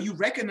you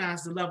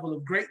recognize the level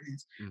of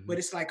greatness, but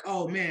it's like,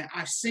 oh man,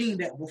 I've seen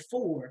that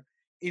before,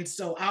 and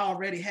so I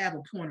already have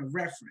a point of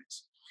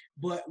reference.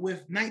 But with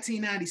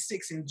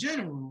 1996 in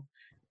general,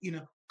 you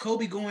know,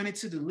 Kobe going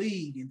into the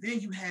league, and then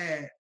you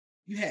had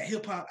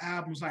hip hop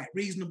albums like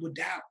Reasonable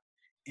Doubt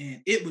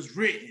and It Was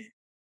Written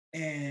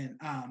and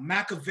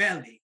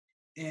Machiavelli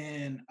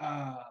and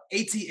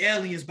AT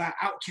Aliens by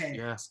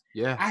Outkast.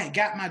 Yeah. I had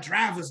got my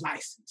driver's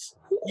license.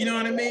 You know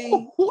what I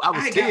mean? I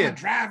was 10. Got my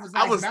driver's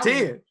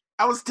license.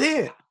 I was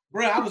 10.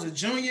 Bro, I was a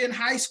junior in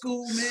high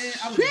school, man.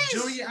 I was a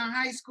junior in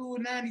high school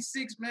in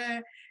 96,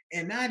 man.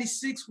 And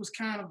 96 was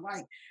kind of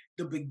like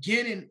the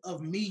beginning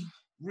of me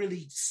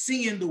really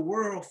seeing the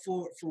world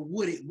for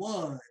what it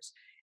was.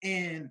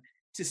 And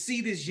to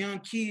see this young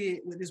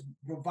kid with this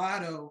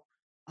bravado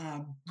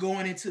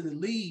going into the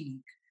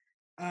league,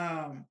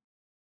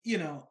 you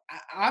know,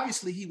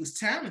 obviously he was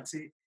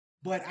talented,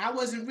 but I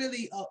wasn't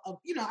really,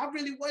 I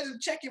really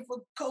wasn't checking for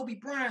Kobe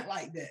Bryant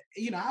like that.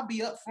 You know, I'll be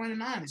upfront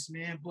and honest,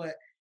 man. But,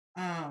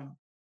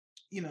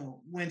 you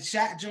know, when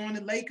Shaq joined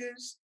the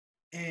Lakers,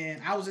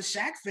 and I was a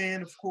Shaq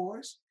fan, of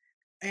course,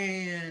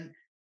 and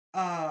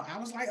I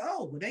was like,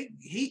 oh, well,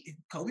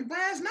 Kobe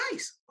Bryant's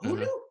nice. Who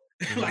knew?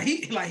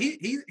 He's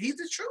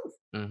the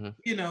truth,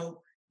 you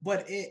know.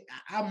 But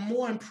I'm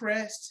more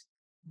impressed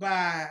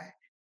by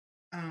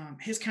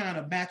his kind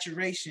of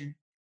maturation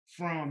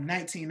from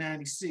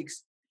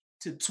 1996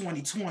 to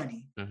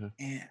 2020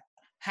 and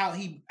how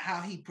he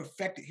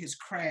perfected his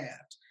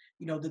craft.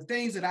 You know, the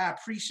things that I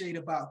appreciate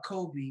about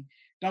Kobe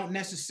don't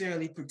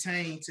necessarily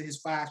pertain to his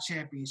 5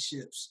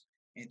 championships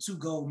and 2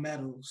 gold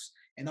medals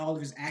and all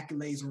of his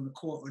accolades on the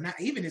court, or not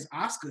even his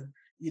Oscar.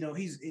 You know,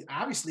 he was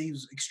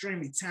an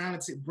extremely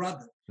talented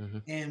brother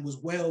and was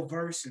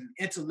well-versed and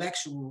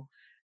intellectual,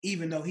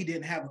 even though he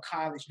didn't have a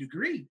college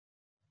degree.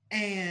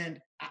 And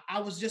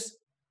I was just,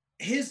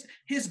 his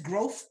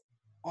growth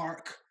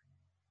arc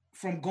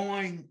from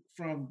going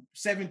from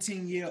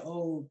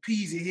 17-year-old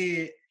peasy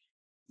head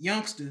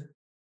youngster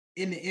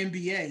in the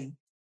NBA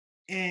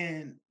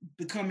and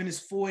becoming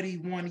this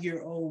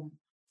 41-year-old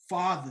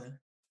father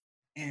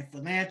and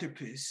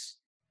philanthropist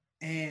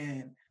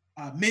and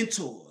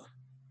mentor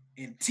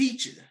and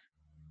teacher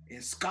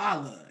and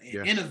scholar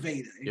and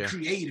innovator and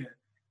creator.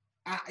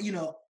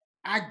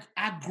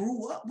 I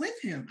grew up with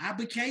him. I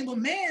became a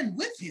man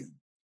with him.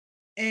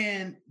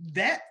 And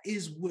that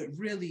is what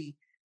really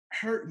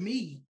hurt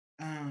me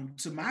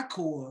to my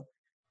core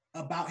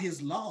about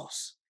his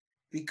loss.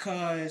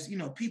 Because, you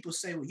know, people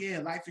say, well, yeah,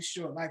 life is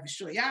short, life is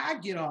short. Yeah, I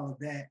get all of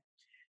that.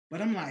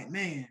 But I'm like,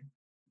 man,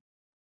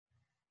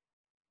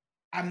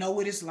 I know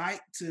what it's like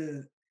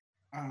to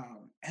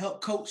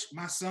help coach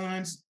my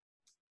son's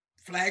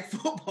flag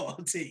football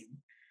team.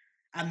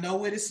 I know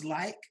what it's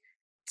like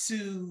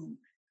to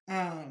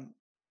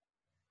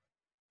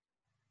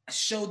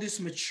show this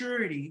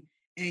maturity,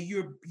 and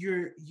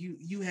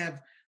you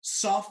have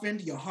softened,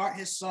 your heart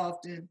has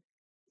softened,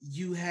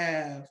 you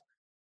have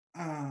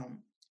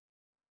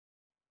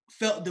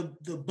felt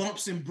the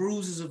bumps and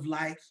bruises of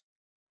life,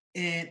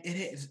 and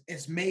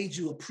it's made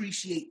you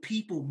appreciate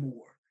people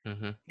more.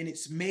 And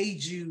it's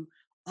made you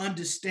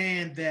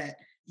understand that,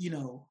 you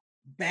know,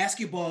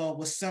 basketball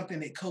was something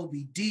that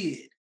Kobe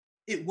did.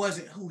 It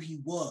wasn't who he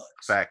was.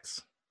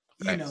 Facts.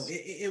 You know,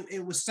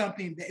 it was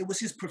something that, it was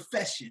his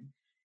profession.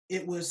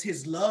 It was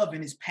his love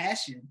and his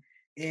passion.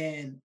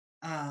 And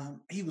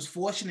he was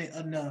fortunate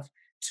enough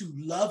to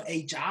love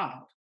a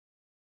job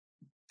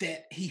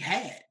that he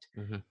had.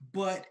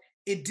 But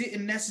it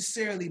didn't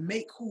necessarily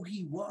make who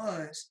he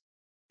was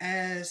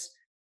as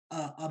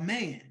a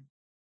man.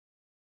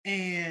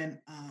 And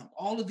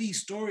all of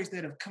these stories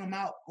that have come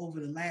out over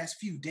the last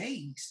few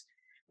days,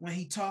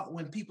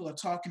 when people are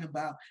talking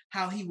about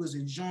how he was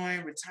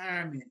enjoying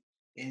retirement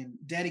and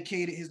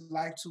dedicated his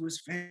life to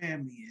his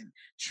family and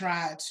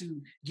tried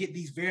to get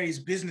these various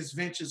business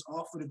ventures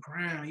off of the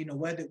ground, you know,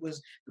 whether it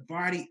was the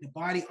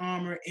body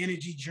armor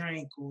energy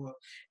drink or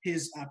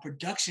his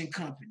production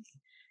company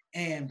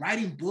and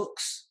writing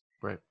books.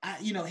 Right.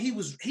 You know, he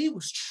was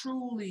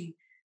truly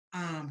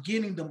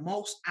getting the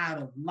most out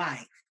of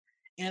life.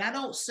 And I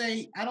don't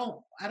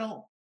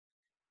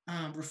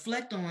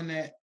reflect on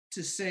that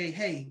to say,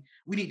 hey,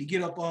 we need to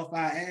get up off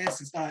our ass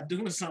and start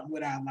doing something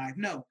with our life.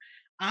 No,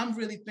 I'm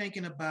really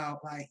thinking about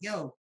like,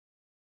 yo,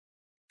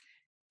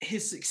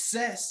 his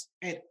success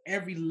at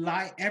every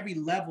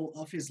level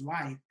of his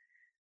life.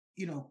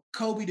 You know,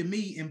 Kobe to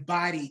me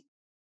embodied,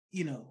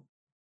 you know,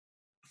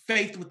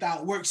 faith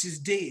without works is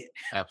dead.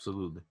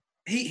 Absolutely.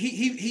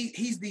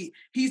 He's the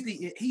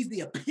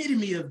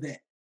epitome of that.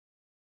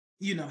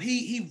 You know,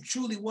 he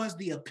truly was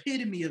the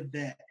epitome of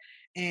that.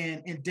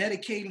 And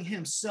dedicating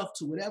himself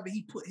to whatever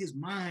he put his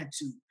mind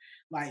to.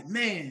 Like,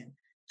 man,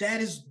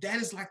 that is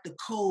like the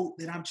code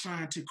that I'm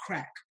trying to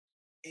crack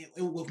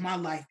with my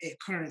life at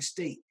current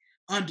state.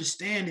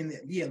 Understanding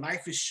that, yeah,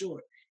 life is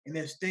short and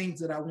there's things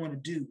that I want to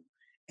do,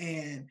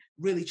 and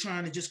really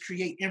trying to just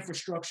create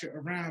infrastructure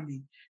around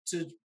me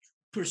to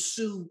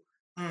pursue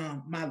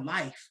my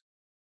life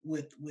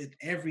with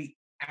every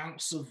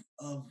ounce of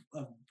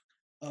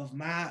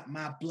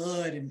my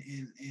blood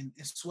and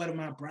sweat of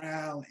my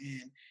brow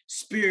and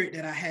spirit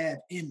that I have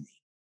in me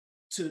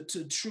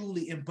to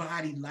truly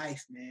embody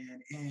life, man.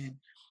 And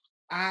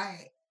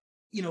I,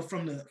 you know,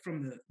 from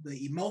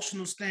the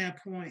emotional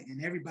standpoint,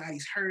 and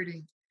everybody's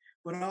hurting,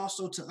 but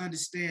also to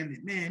understand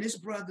that, man, this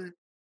brother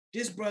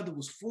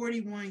was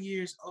 41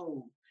 years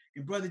old,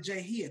 and Brother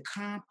Jay, he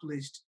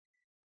accomplished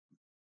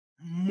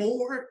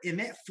more in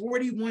that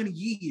 41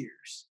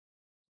 years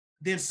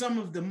than some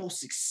of the most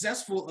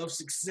successful of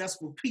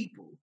successful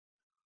people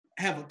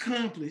have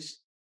accomplished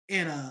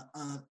in a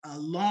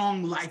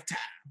long lifetime.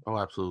 Oh,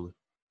 absolutely.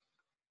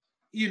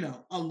 You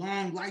know, a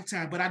long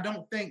lifetime. But I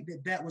don't think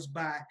that was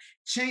by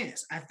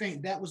chance. I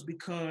think that was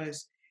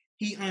because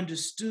he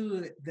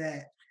understood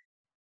that,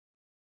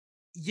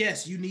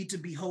 yes, you need to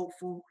be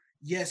hopeful.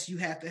 Yes, you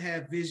have to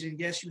have vision.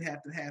 Yes, you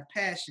have to have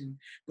passion,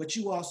 but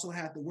you also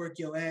have to work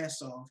your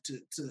ass off to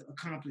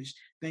accomplish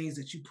things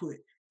that you put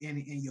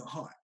in your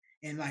heart.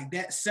 And like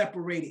that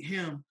separated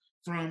him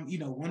from, you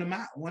know, one of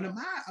my one of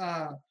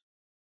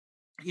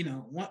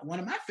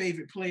my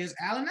favorite players,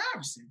 Allen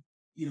Iverson.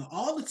 You know,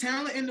 all the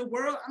talent in the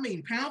world. I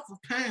mean, pound for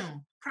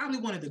pound, probably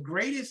one of the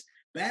greatest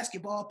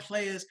basketball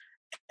players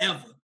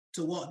ever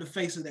to walk the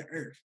face of the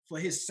earth for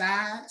his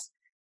size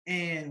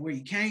and where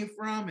he came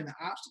from and the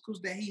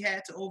obstacles that he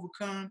had to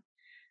overcome.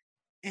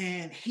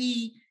 And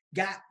he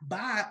got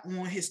by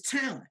on his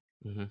talent.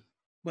 Mm-hmm.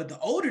 But the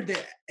older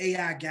that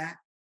AI got,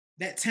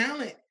 that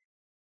talent,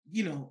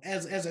 you know,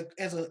 as an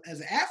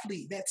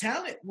athlete, that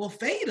talent will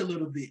fade a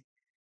little bit.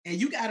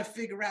 And you got to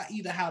figure out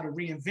either how to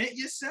reinvent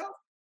yourself,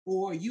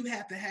 or you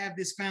have to have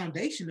this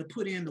foundation to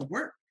put in the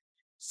work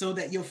so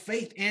that your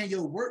faith and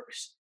your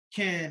works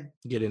can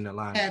get in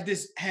line. Have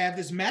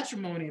this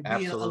matrimony and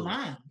be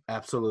aligned.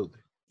 Absolutely.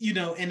 You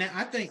know, and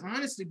I think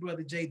honestly,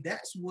 Brother Jay,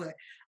 that's what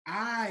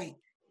I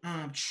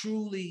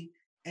truly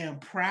am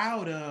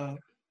proud of.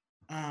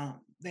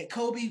 That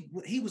Kobe,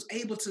 he was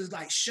able to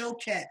like show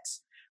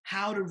cats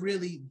how to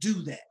really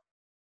do that.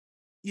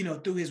 You know,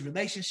 through his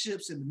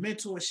relationships and the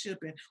mentorship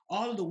and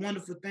all of the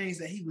wonderful things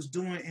that he was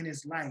doing in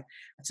his life.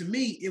 To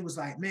me, it was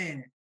like,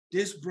 man,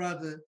 this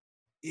brother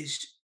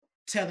is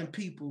telling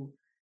people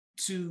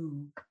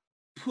to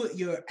put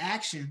your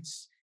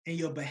actions and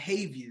your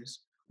behaviors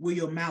where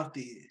your mouth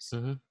is.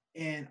 Mm-hmm.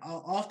 And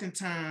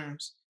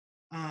oftentimes,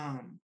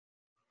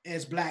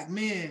 as Black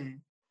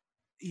men,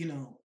 you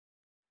know,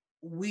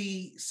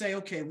 we say,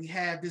 okay, we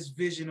have this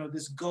vision or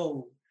this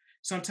goal.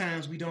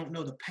 Sometimes we don't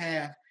know the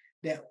path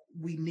that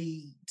we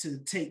need to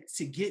take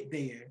to get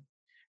there.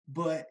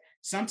 But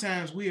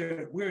sometimes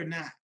we're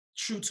not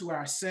true to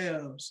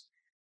ourselves.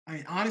 I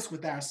mean, honest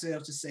with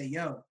ourselves to say,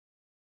 yo,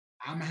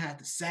 I'm gonna have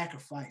to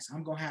sacrifice.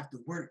 I'm gonna have to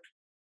work.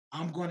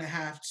 I'm gonna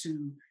have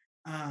to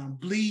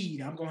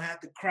bleed. I'm gonna have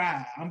to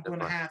cry. I'm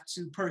gonna have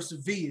to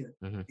persevere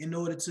in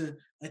order to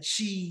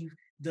achieve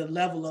the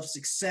level of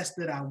success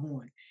that I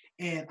want.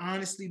 And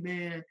honestly,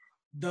 man,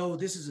 though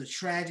this is a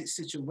tragic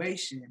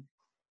situation,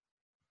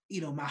 you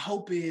know, my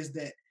hope is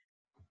that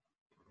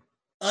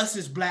us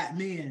as Black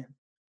men,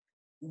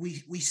 we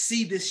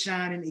see this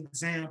shining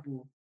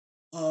example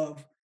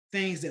of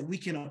things that we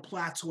can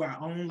apply to our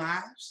own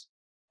lives,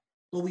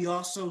 but we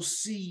also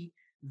see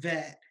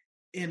that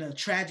in a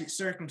tragic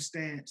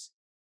circumstance,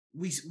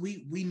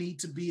 we need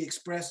to be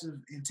expressive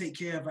and take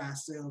care of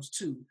ourselves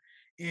too.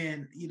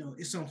 And you know,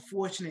 it's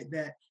unfortunate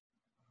that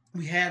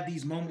we have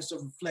these moments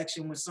of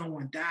reflection when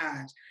someone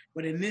dies,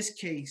 but in this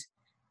case,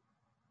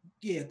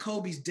 yeah,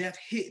 Kobe's death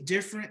hit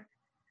different,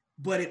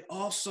 but it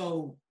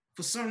also,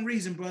 for some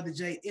reason, Brother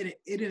Jay,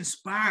 it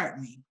inspired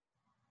me.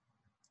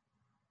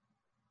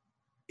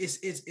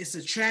 It's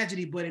a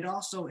tragedy, but it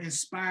also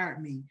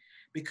inspired me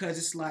because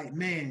it's like,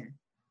 man,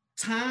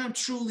 time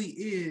truly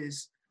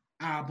is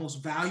our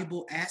most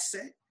valuable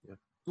asset. Yeah.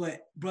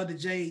 But Brother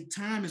Jay,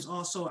 time is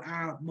also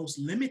our most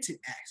limited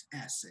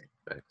asset.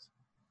 Thanks.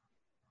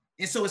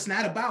 And so it's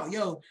not about,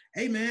 yo,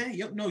 hey man,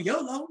 no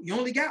YOLO. You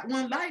only got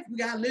one life. We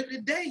gotta live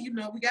today. You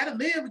know, we gotta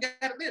live.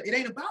 It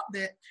ain't about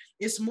that.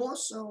 It's more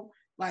so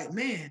like,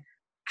 man,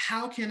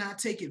 how can I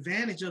take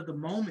advantage of the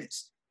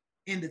moments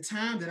in the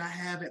time that I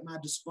have at my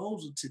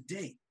disposal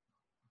today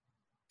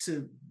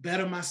to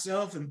better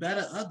myself and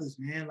better others,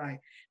 man. Like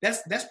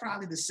that's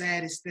probably the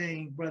saddest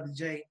thing, Brother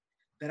Jay,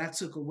 that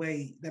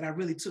I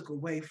really took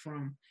away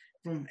from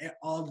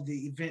all of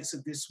the events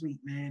of this week,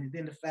 man. And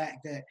then the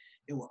fact that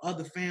there were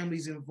other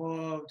families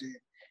involved, and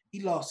he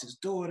lost his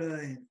daughter,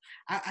 and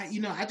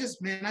I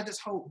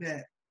just hope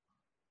that,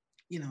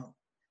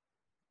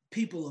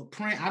 people are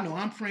praying. I know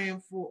I'm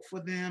praying for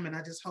them, and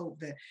I just hope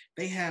that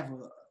they have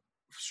a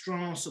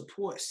strong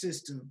support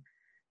system,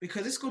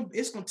 because it's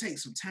gonna take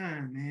some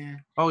time,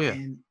 man. Oh yeah.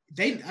 And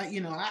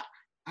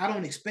I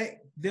don't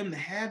expect them to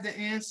have the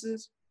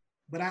answers,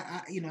 but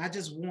I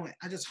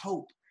just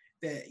hope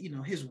that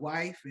his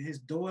wife and his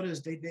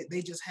daughters,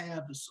 they just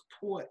have the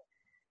support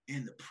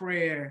and the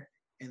prayer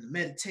and the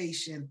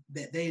meditation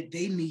that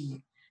they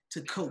need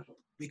to cope.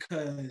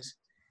 Because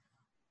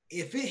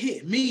if it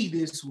hit me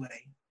this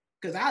way,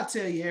 because I'll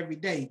tell you every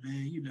day,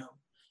 man,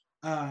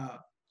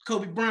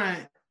 Kobe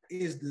Bryant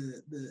is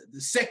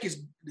the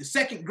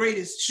second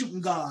greatest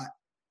shooting guard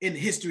in the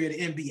history of the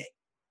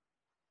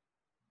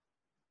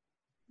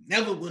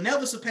NBA. Will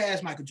never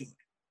surpass Michael Jordan.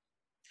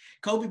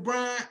 Kobe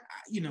Bryant,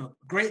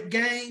 great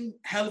game,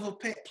 hell of a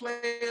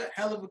player,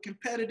 hell of a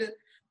competitor.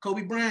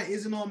 Kobe Bryant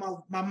isn't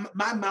on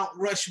my Mount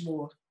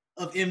Rushmore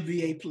of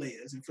NBA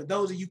players. And for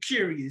those of you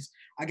curious,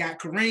 I got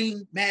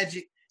Kareem,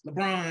 Magic,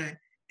 LeBron,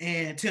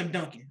 and Tim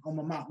Duncan on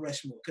my Mount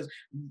Rushmore, because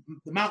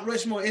the Mount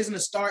Rushmore isn't a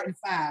starting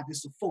five,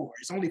 it's a four.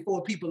 It's only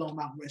 4 people on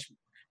Mount Rushmore.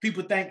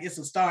 People think it's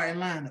a starting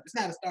lineup. It's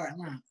not a starting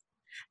lineup.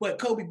 But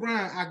Kobe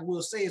Bryant, I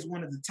will say, is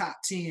one of the top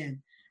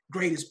 10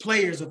 greatest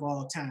players of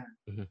all time.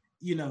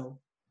 Mm-hmm.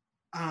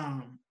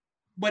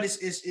 But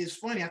it's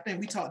funny. I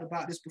think we talked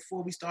about this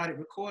before we started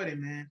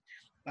recording, man.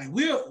 Like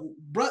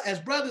as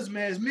brothers,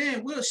 man, as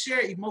men, we'll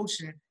share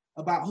emotion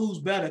about who's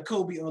better,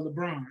 Kobe or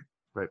LeBron.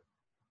 Right.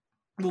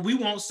 But we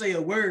won't say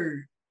a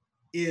word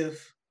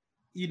if,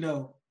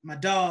 my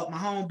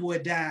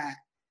homeboy died,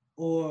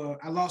 or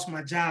I lost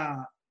my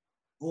job,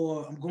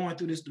 or I'm going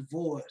through this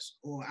divorce,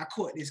 or I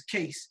caught this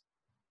case,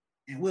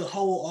 and we'll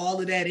hold all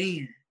of that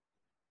in.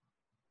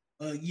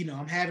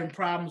 I'm having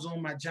problems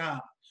on my job.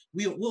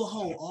 We'll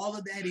hold all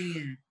of that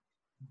in.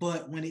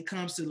 But when it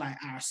comes to like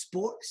our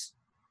sports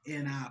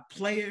and our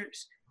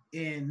players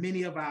and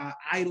many of our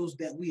idols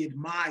that we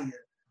admire,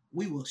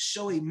 we will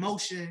show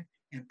emotion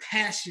and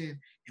passion,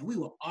 and we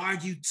will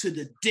argue to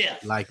the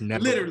death. Like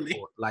never literally.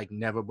 Before. Like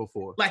never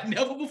before. Like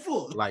never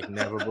before. Like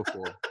never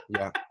before.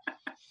 Yeah.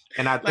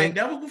 And I think like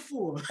never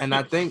before. And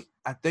I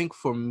think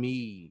for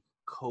me,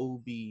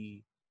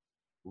 Kobe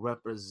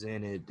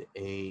represented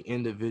a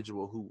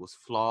individual who was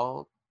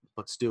flawed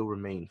but still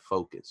remained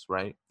focused,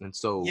 right? And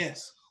so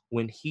yes,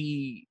 when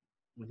he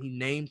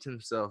named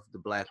himself the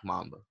Black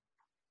Mamba,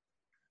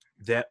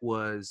 that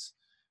was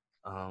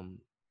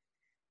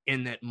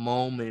in that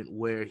moment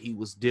where he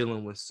was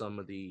dealing with some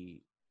of the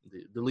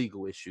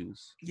legal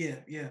issues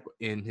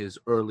in his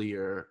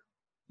earlier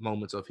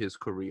moments of his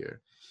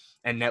career,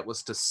 and that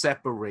was to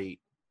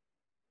separate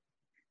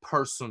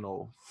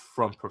personal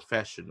from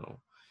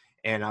professional.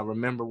 And I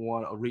remember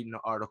reading an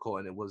article,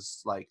 and it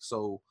was like,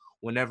 so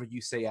whenever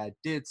you say I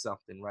did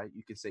something, right,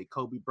 you can say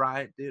Kobe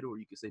Bryant did, or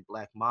you can say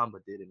Black Mamba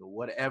did, and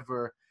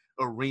whatever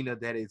arena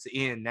that it's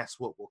in, that's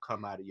what will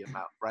come out of your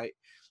mouth, right?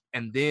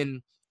 And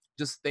then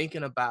just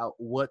thinking about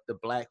what the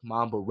Black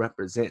Mamba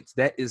represents,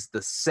 that is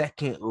the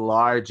second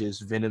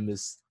largest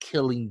venomous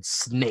killing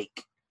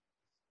snake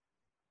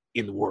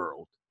in the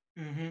world.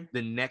 Mm-hmm.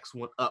 The next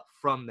one up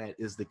from that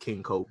is the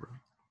King Cobra.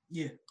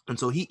 Yeah. And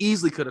so he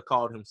easily could have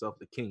called himself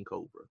the King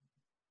Cobra,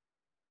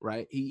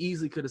 right? He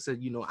easily could have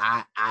said,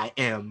 I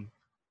am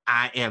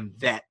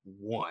that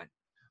one.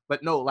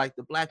 But no, like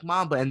the Black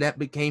Mamba, and that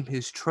became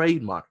his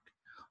trademark.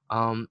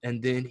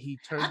 And then he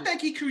turned. I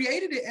think he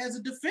created it as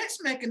a defense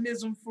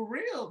mechanism for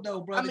real,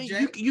 though, brother. I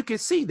mean, you can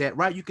see that,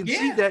 right? You can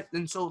see that,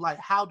 and so like,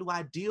 how do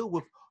I deal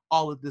with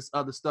all of this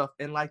other stuff?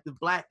 And like the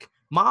Black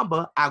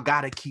Mamba, I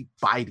gotta keep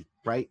fighting,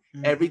 right?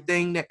 Mm-hmm.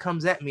 Everything that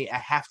comes at me, I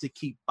have to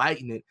keep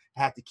fighting it.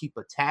 I have to keep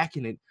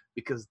attacking it,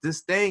 because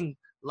this thing,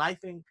 life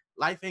ain't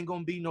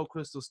gonna be no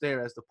crystal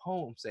stair, as the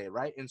poem said,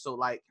 right? And so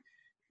like,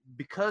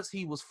 because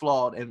he was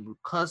flawed and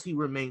because he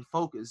remained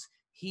focused,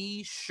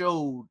 he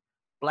showed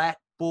Black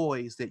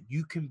boys that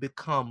you can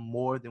become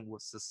more than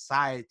what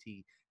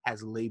society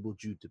has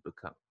labeled you to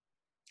become.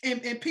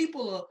 And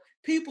people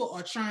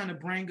are trying to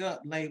bring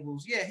up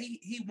labels. Yeah,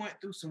 he went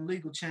through some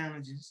legal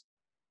challenges,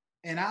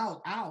 and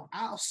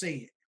I'll say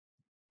it.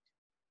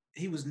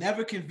 He was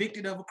never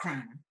convicted of a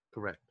crime.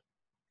 Correct.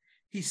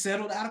 He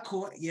settled out of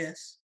court.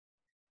 Yes,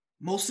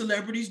 most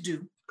celebrities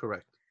do.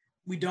 Correct.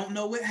 We don't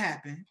know what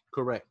happened.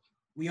 Correct.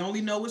 We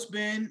only know it's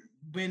been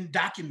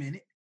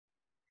documented.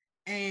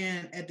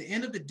 And at the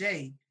end of the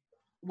day,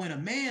 when a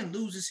man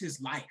loses his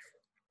life,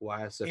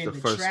 why is that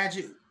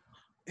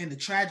in the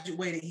tragic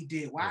way that he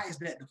did, why is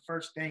that the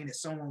first thing that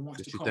someone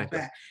wants to call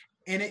back?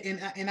 And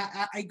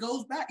it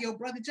goes back, yo,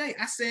 brother Jay.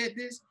 I said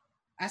this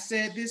I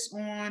said this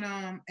on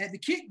at the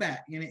Kickback.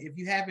 And if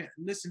you haven't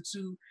listened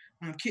to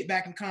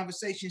Kickback and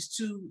Conversations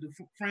 2, the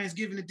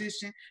Friendsgiving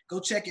edition, go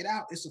check it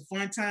out. It's a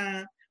fun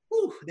time.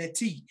 Whew, that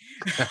tea.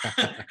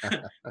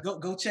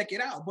 Go check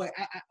it out. But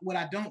what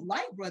I don't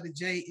like, Brother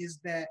Jay, is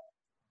that,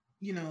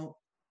 you know,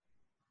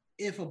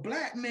 if a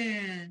black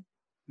man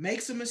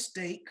makes a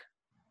mistake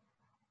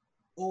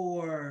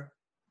or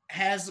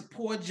has a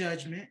poor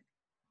judgment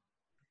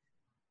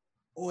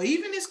or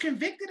even is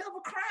convicted of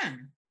a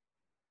crime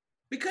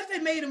because they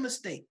made a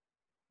mistake,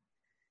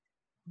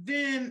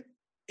 then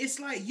it's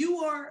like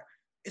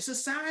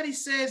society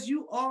says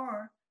you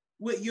are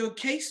what your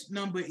case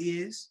number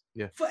is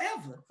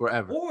forever.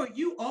 Or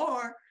you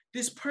are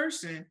this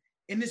person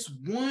in this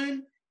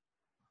one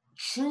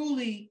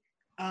truly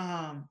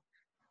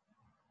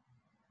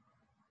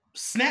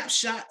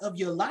snapshot of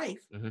your life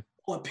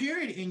or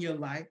period in your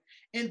life,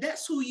 and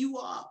that's who you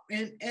are,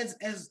 and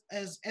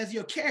as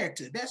your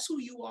character, that's who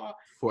you are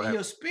in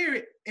your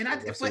spirit, and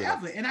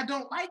forever. And I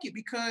don't like it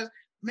because,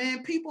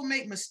 man, people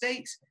make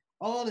mistakes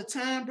all the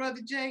time,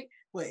 Brother Jay,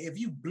 but if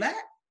you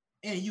black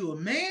and you a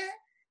man,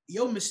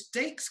 your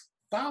mistakes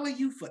follow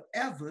you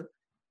forever,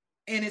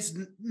 and it's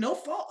no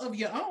fault of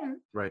your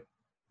own. Right.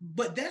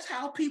 But that's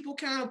how people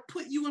kind of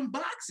put you in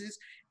boxes,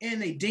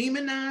 and they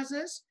demonize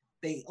us,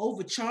 they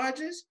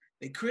overcharge us,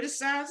 they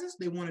criticize us,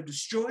 they want to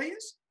destroy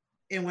us.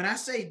 And when I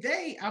say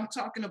they, I'm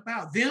talking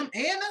about them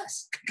and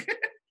us.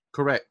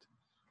 Correct.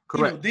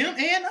 You know, them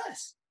and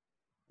us.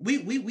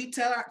 We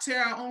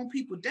tear our own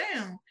people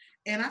down.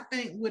 And I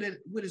think what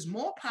is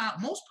most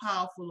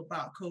powerful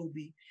about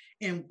Kobe,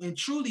 and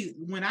truly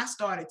when I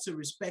started to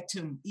respect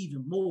him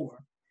even more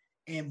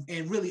and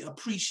really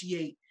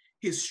appreciate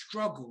his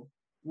struggle,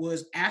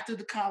 was after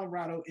the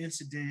Colorado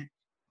incident,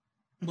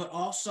 but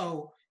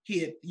also he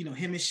had, you know,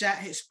 him and Shaq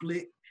had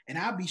split. And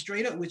I'll be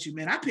straight up with you,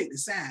 man. I picked a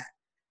side.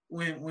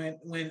 When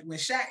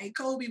Shaq and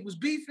Kobe was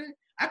beefing,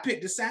 I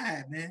picked a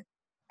side, man.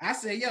 I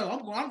said, yo,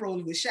 I'm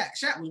rolling with Shaq.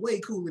 Shaq was way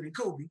cooler than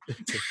Kobe.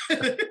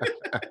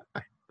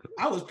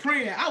 I was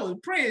praying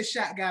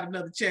Shaq got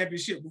another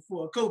championship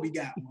before Kobe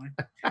got one.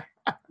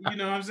 You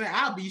know what I'm saying?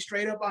 I'll be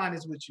straight up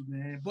honest with you,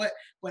 man. But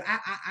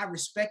I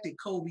respected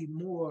Kobe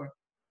more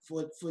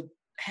for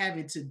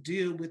having to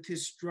deal with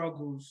his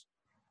struggles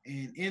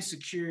and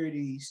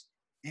insecurities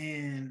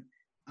and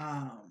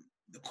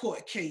the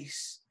court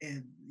case,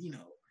 and, you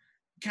know,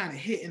 kind of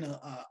hitting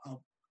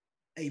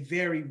a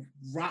very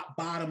rock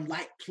bottom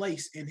like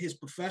place in his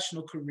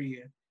professional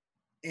career,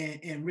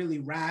 and really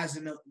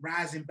rising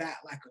back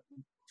like a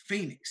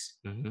phoenix,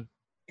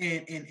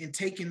 and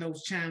taking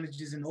those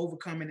challenges and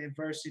overcoming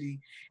adversity,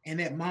 and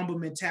that Mamba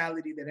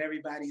mentality that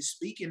everybody's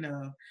speaking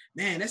of.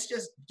 Man, that's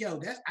just,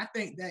 I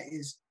think that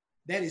is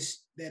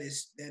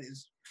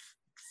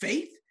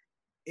faith,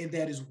 and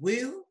that is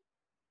will,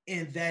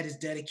 and that is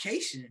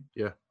dedication.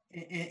 Yeah.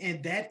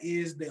 And that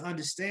is the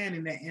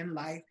understanding that in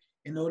life,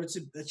 in order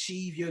to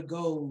achieve your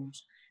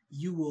goals,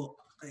 you will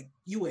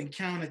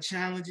encounter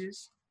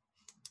challenges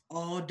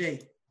all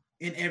day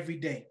and every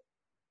day.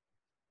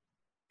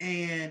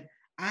 And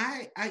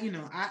I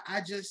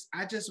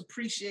just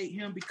appreciate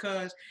him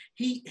because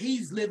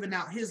he's living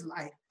out his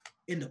life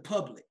in the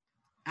public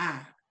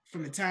eye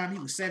from the time he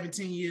was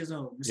 17 years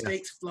old,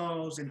 mistakes,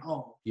 flaws, and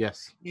all.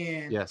 Yes.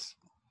 And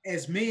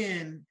as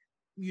men,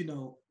 you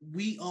know,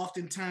 we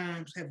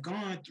oftentimes have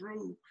gone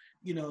through,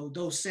 you know,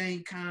 those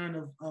same kind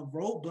of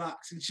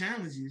roadblocks and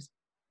challenges.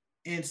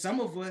 And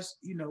some of us,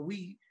 you know,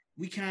 we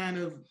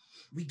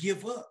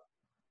give up.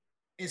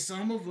 And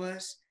some of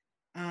us,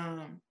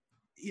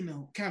 you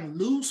know, kind of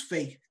lose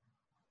faith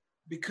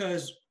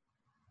because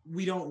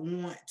we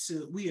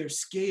are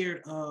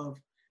scared of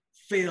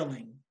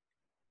failing,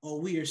 or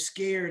we are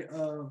scared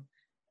of,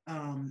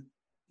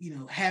 you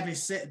know, having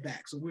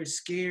setbacks, or we're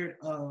scared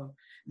of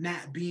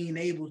not being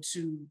able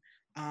to,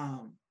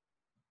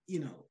 you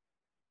know,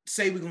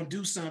 say we're going to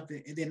do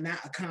something and then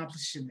not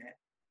accomplishing that.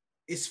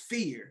 It's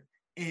fear.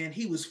 And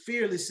he was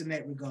fearless in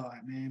that regard,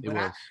 man.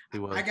 But he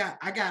was. I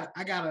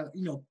got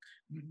you know,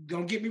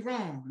 don't get me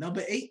wrong.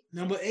 Number eight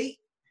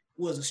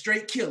was a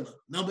straight killer.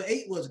 Number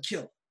 8 was a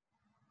killer.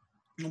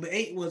 Number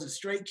 8 was a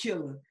straight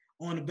killer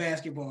on the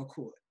basketball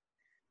court.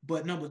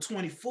 But number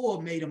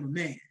 24 made him a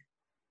man.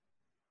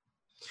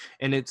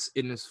 And it's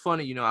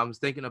funny, you know, I was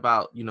thinking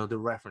about, you know, the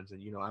reference,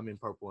 and, you know, I'm in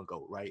purple and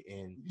gold, right?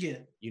 And,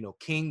 you know,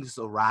 kings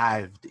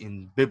arrived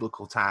in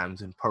biblical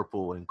times in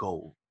purple and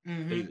gold.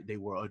 They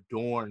were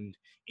adorned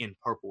in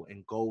purple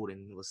and gold.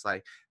 And it was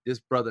like, this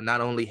brother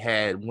not only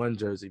had one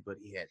jersey, but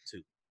he had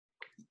 2.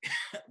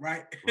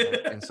 Right.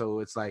 And so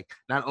it's like,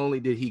 not only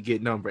did he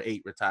get number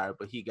 8 retired,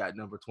 but he got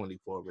number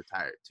 24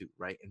 retired too,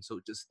 right? And so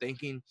just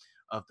thinking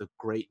of the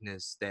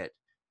greatness that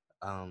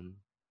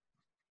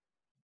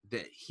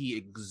that he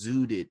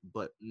exuded,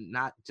 but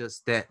not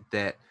just that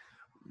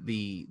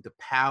the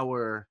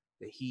power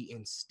that he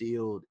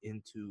instilled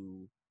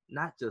into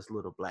not just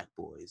little black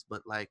boys,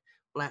 but like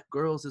black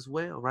girls as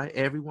well, right?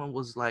 Everyone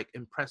was like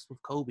impressed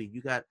with Kobe.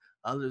 You got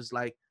others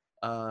like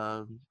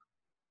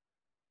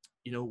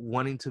you know,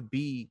 wanting to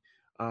be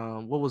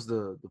what was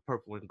the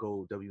purple and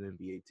gold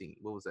WNBA team?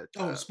 What was that?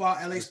 Oh, Spark,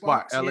 LA The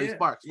Spark, Sparks. LA Yeah,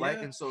 Sparks, right?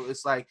 yeah. And so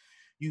it's like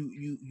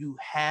you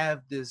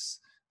have this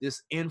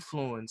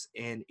influence,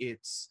 and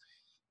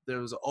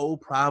there's an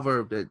old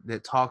proverb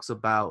that talks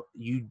about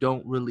you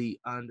don't really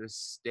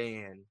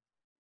understand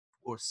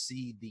or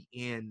see the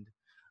end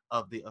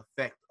of the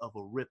effect of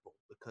a ripple,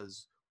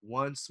 because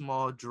one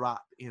small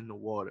drop in the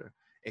water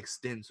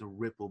extends a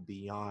ripple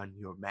beyond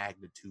your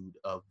magnitude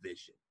of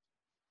vision.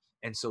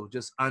 And so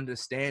just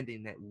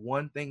understanding that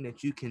one thing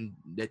that you can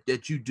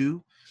that you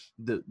do,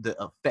 the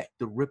effect,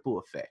 the ripple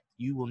effect,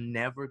 you will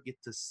never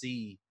get to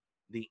see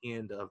the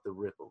end of the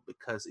ripple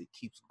because it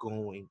keeps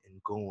going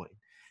and going.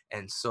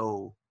 And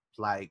so,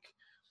 like,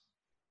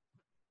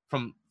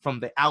 from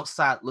the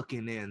outside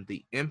looking in,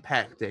 the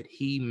impact that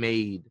he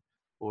made,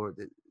 or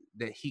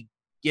that he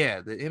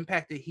yeah, the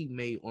impact that he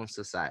made on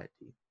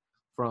society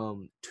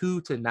from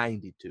 2 to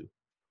 92,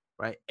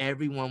 right?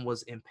 Everyone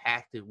was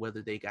impacted,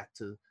 whether they got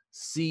to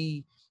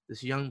see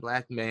this young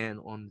black man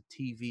on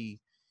the TV,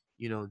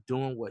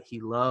 doing what he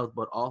loved,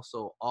 but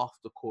also off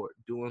the court,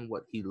 doing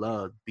what he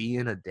loved,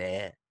 being a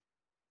dad,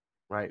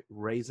 right?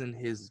 Raising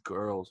his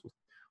girls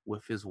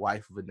with his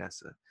wife,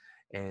 Vanessa,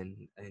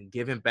 and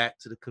giving back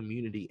to the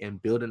community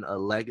and building a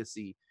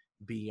legacy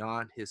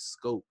beyond his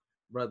scope.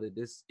 Brother,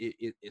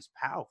 it is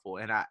powerful.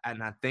 And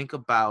I think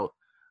about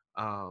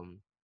um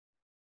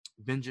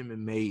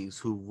Benjamin Mays,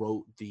 who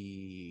wrote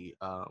the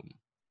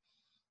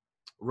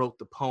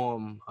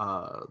poem,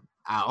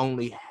 I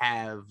only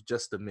have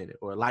just a minute,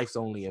 or life's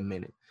only a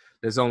minute.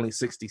 There's only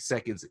 60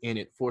 seconds in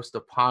it. Forced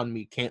upon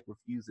me, can't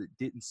refuse it.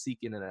 Didn't seek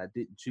it and I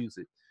didn't choose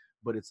it,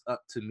 but it's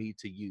up to me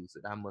to use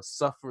it. I must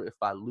suffer if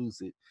I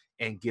lose it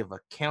and give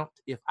account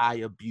if I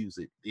abuse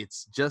it.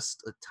 It's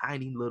just a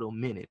tiny little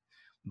minute,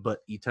 but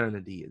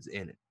eternity is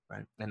in it,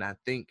 right? And I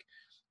think,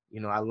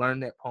 I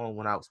learned that poem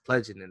when I was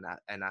pledging,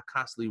 and I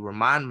constantly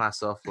remind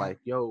myself, like,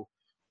 yo,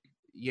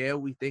 yeah,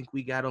 we think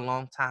we got a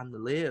long time to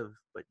live,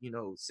 but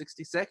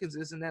 60 seconds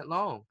isn't that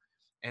long.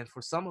 And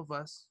for some of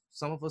us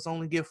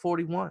only get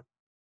 41,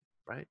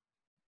 right?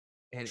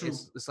 And True.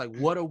 it's like,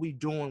 what are we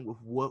doing with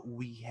what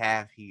we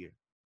have here?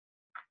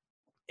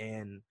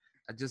 And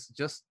I just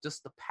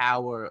the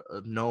power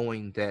of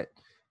knowing that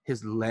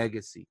his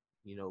legacy,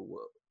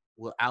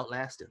 will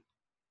outlast him,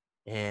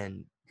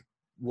 and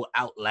will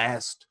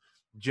outlast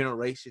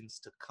generations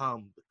to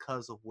come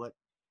because of what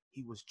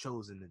he was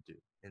chosen to do.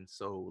 And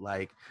so,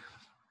 like,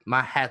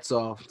 my hat's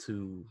off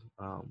to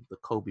the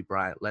Kobe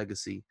Bryant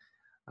legacy.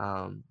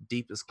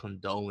 Deepest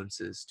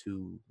condolences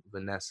to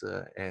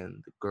Vanessa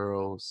and the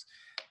girls,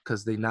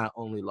 because they not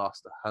only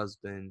lost a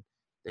husband,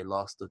 they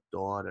lost a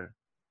daughter.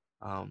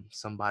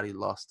 Somebody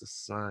lost a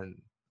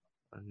son,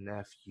 a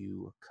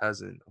nephew, a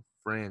cousin, a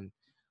friend,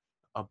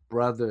 a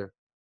brother,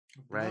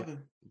 right?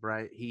 Brother.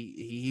 Right.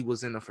 He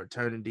was in a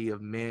fraternity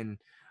of men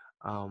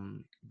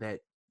that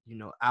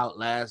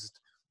outlast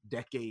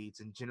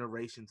decades and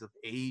generations of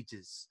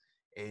ages,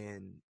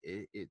 and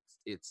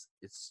it's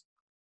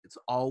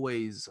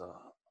always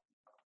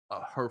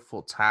a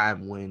hurtful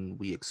time when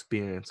we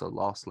experience a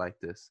loss like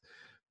this,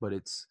 but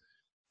it's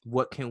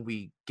what can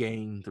we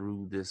gain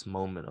through this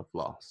moment of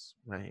loss,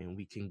 right? And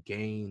we can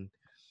gain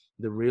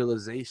the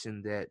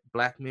realization that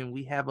black men,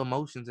 we have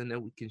emotions and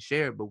that we can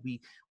share, but we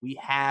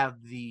have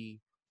the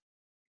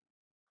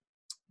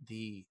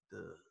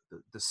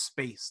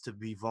space to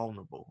be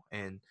vulnerable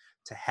and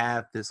to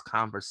have this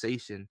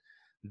conversation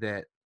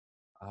that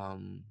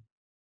um,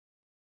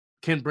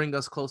 can bring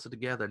us closer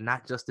together,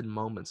 not just in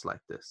moments like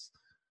this,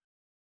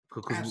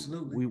 because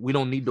Absolutely. we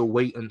don't need to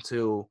wait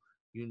until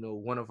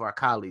one of our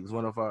colleagues,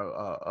 one of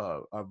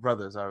our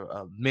brothers,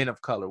 our men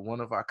of color,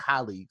 one of our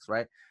colleagues,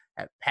 right,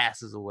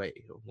 passes away.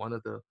 One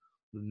of the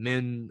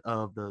men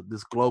of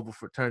this global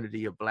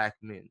fraternity of black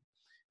men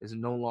is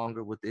no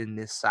longer within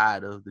this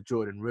side of the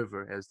Jordan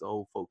River, as the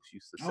old folks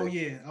used to Oh say,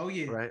 yeah. Oh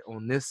yeah. right,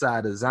 on this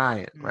side of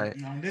Zion, right.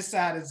 On this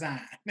side of Zion.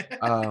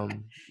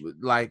 um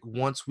like,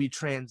 once we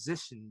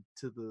transition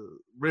to the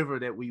river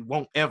that we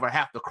won't ever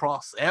have to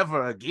cross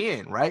ever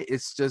again, right,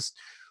 it's just,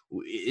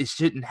 it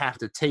shouldn't have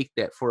to take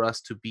that for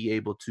us to be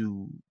able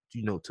to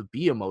to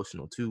be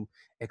emotional, to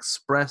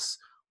express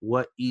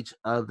what each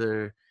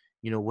other,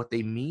 what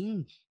they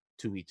mean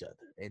to each other.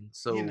 And you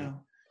so,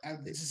 know, I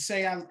just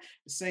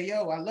say,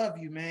 yo, I love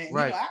you, man.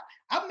 right,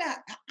 I'm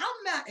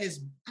not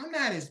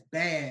as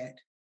bad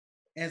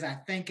as I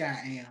think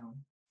I am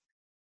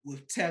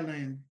with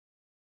telling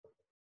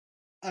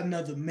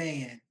another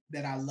man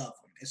that I love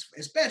him,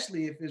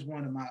 especially if it's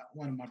one of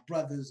my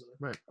brothers,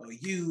 right, or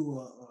you,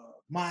 or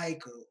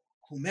Mike, or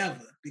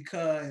whomever,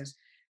 because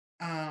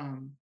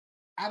um,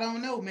 I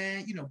don't know,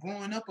 man.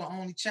 Growing up an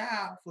only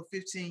child for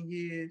 15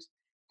 years,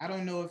 I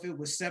don't know if it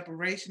was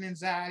separation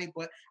anxiety,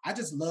 but I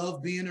just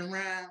love being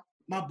around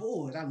my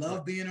boys. I right,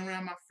 love being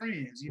around my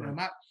friends.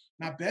 right,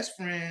 My best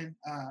friend,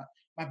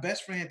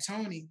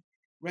 Tony,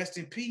 rest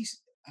in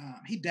peace.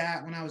 He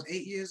died when I was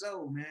 8 years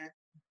old, man.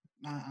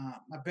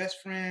 My best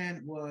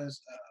friend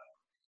was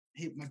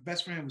my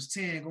best friend was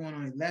 10, going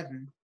on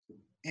 11,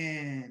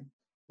 and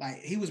like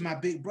he was my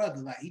big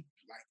brother.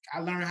 Like I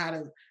learned how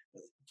to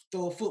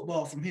throw a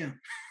football from him.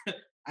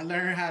 I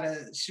learned how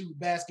to shoot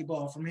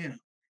basketball from him.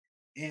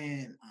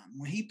 And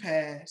when he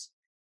passed,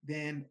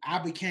 then I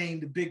became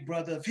the big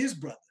brother of his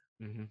brother,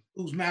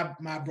 who's my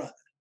brother.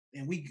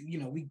 And we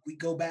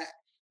go back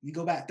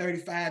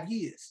 35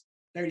 years,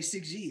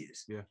 36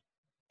 years. Yeah.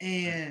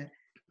 And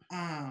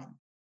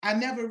I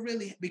never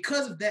really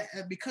because of that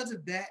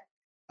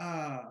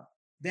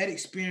that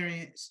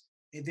experience,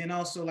 and then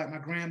also like my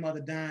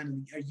grandmother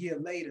dying a year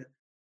later.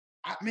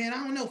 I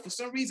don't know. For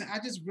some reason, I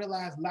just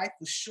realized life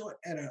was short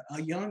at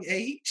a young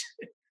age.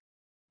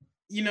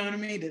 You know what I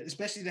mean?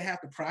 Especially to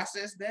have to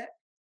process that.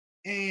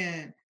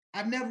 And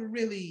I've never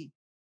really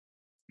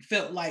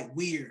felt like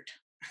weird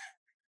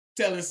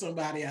telling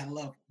somebody I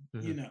love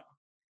them. You know,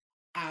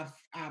 I've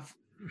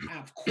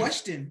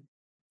questioned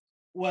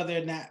whether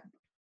or not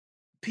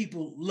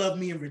people love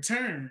me in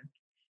return.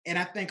 And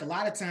I think a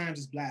lot of times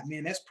as Black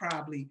men, that's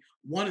probably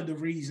one of the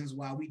reasons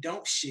why we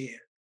don't share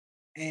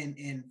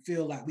and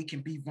feel like we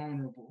can be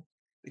vulnerable,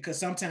 because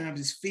sometimes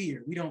it's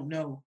fear. We don't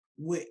know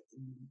what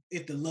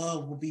if the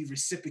love will be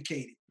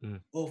reciprocated,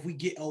 or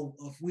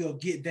if we'll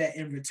get that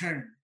in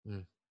return.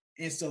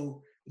 And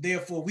so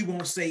therefore we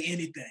won't say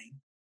anything.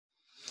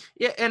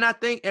 Yeah, and I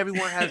think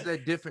everyone has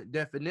that different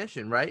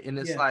definition, right? And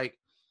it's like,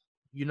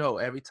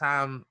 every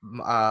time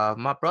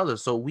my brother,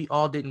 so we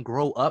all didn't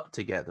grow up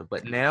together,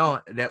 but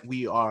now that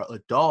we are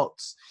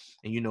adults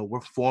and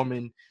we're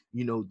forming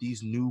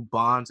these new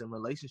bonds and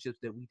relationships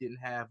that we didn't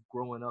have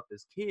growing up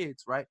as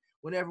kids, right?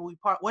 Whenever we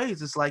part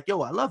ways, it's like, yo,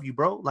 I love you,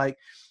 bro. Like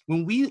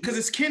when we, because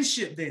it's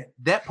kinship there,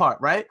 that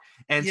part, right?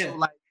 And so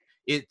like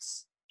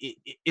it's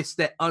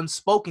that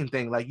unspoken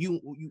thing. Like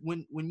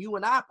when you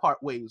and I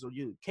part ways, or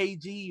you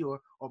KG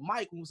or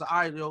Mike, who's like, all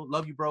right, yo,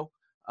 love you, bro.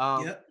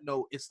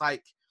 It's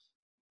like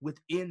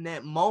within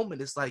that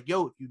moment, it's like,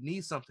 yo, if you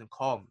need something,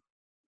 call me.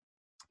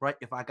 Right?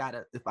 If I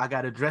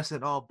gotta dress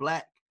in all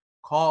black,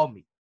 call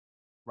me.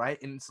 Right?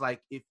 And it's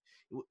like if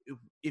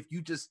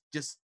you just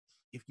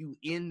if you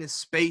in this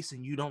space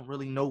and you don't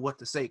really know what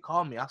to say,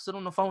 call me. I'll sit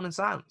on the phone in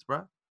silence,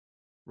 bro.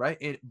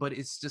 Right? But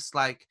it's just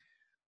like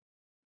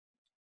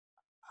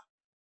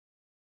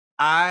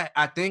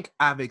I think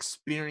I've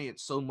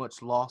experienced so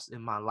much loss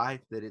in my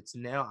life that it's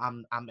now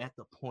I'm at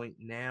the point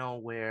now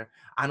where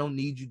I don't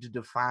need you to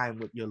define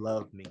what your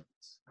love means.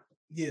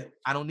 Yeah.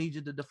 I don't need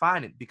you to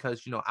define it,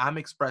 because I'm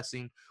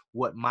expressing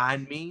what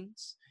mine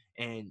means.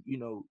 And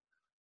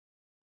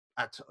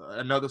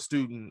another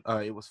student,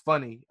 it was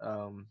funny.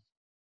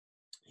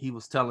 He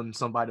was telling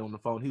somebody on the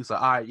phone. He was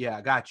like, "All right, yeah,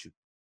 I got you."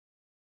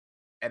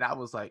 And I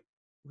was like,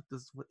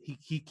 what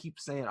he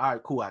keeps saying, "All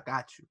right, cool, I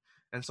got you."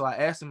 And so I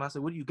asked him, I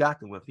said, "What do you got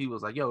them with?" He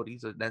was like, "Yo,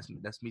 that's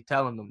me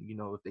telling them,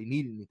 if they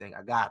need anything,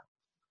 I got them."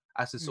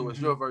 I said, "So it's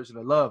your version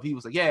of love?" He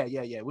was like, yeah.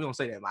 We don't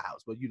say that in my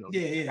house, but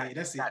yeah,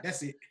 that's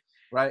it.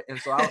 Right. And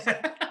so I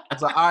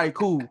was like, all right,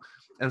 cool.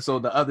 And so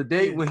the other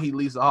day when he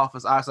leaves the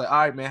office, I was like, all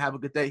right, man, have a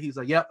good day. He's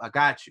like, yep, I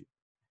got you.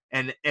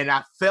 And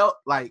I felt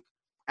like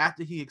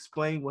after he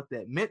explained what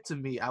that meant to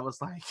me, I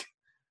was like,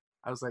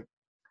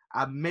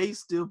 I may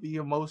still be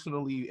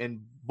emotionally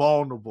and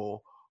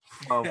vulnerable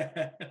from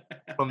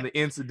the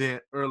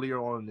incident earlier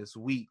on this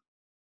week,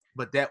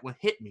 but that one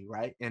hit me,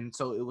 right? And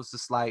so it was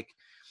just like,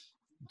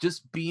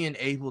 just being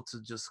able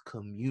to just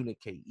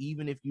communicate,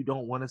 even if you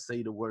don't want to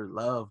say the word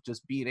love,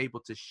 just being able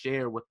to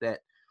share what that,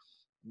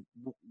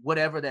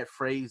 whatever that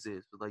phrase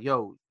is, like,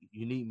 yo,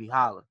 you need me,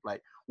 holler,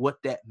 like what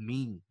that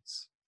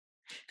means.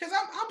 Because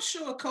I'm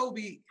sure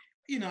Kobe,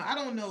 I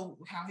don't know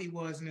how he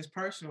was in his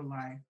personal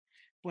life,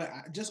 but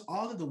just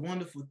all of the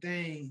wonderful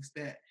things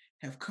that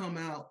have come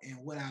out and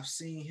what I've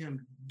seen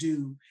him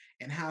do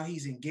and how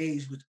he's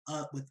engaged with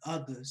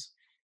others,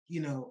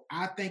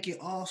 I think it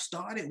all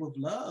started with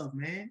love,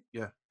 man.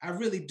 Yeah. I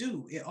really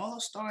do. It all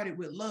started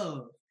with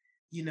love.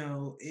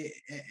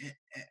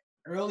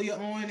 Earlier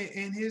on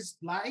in his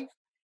life,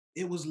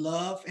 it was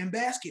love and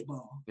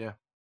basketball. Yeah.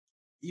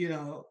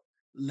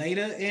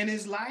 Later in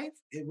his life,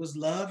 it was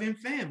love and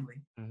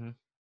family.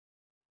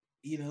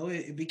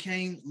 It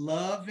became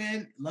love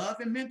and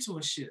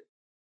mentorship.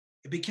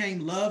 It became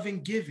love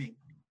and giving.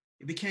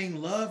 It became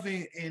love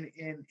and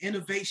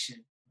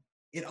innovation.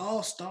 It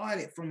all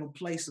started from a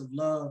place of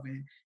love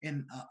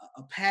and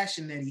a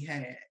passion that he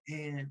had.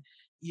 And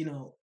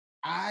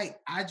I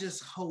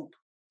just hope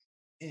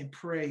and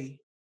pray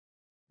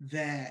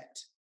that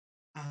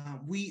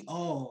we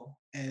all,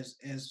 as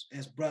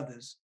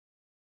brothers,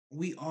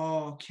 we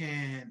all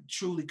can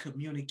truly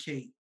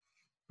communicate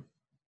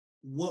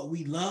what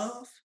we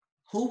love,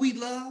 who we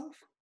love,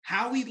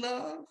 how we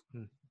love,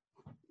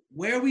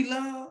 where we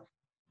love,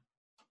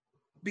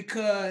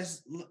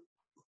 because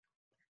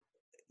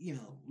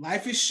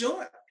life is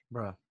short.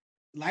 Bruh.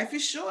 Life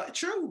is short.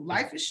 True.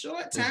 Life is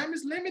short. Time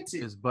is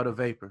limited. It's but a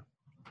vapor.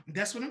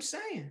 That's what I'm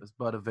saying. It's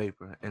but a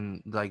vapor.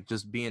 And like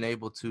just being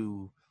able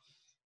to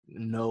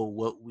know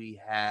what we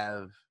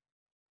have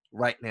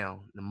right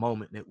now, the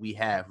moment that we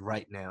have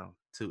right now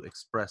to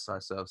express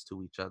ourselves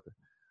to each other.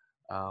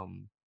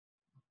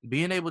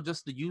 Being able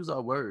just to use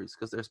our words,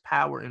 because there's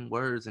power in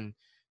words, and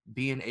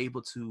being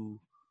able to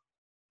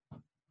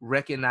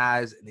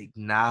recognize and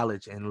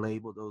acknowledge and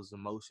label those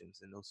emotions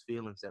and those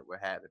feelings that we're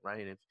having,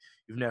 right? And if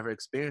you've never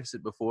experienced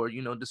it before,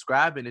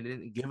 describe it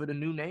and give it a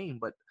new name.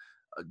 But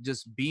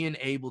just being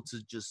able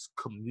to just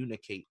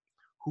communicate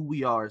who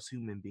we are as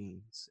human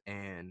beings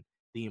and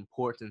the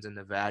importance and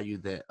the value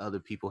that other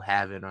people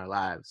have in our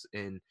lives.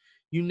 And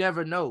you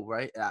never know,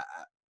 right?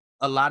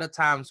 A lot of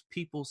times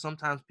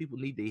sometimes people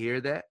need to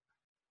hear that.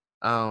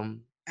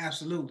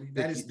 Absolutely.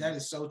 that That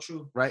is so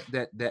true. right,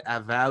 that I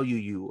value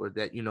you, or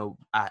that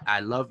I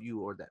love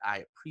you, or that I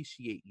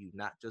appreciate you,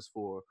 not just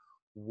for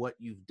what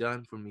you've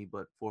done for me,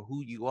 but for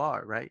who you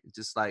are, right?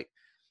 Just like,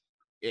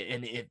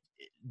 and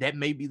that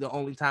may be the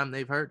only time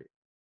they've heard it,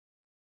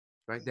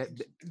 right?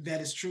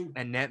 That is true.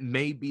 And that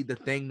may be the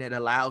thing that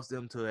allows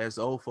them to, as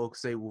old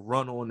folks say, will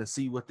run on and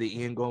see what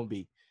the end gonna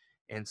be.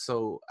 And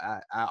so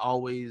I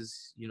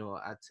always,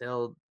 I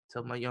tell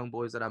my young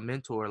boys that I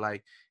mentor,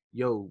 like,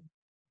 yo,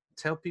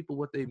 tell people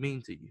what they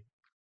mean to you,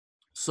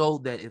 so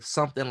that if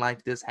something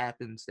like this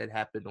happens that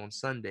happened on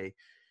Sunday,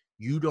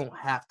 you don't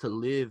have to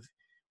live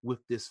with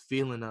this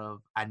feeling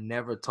of, I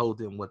never told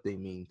them what they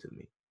mean to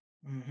me.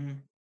 Mm-hmm.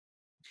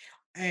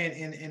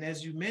 And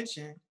as you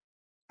mentioned,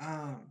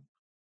 um,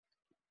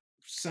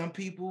 some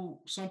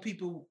people,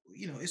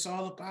 it's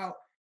all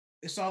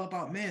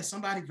about, man,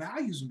 somebody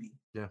values me.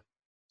 Yeah.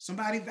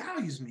 Somebody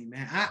values me,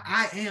 man.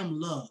 I am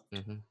loved.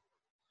 Mm-hmm.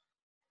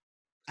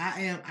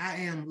 I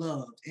am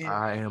loved.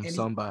 I am and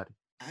somebody.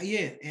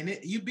 Yeah, and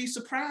you'd be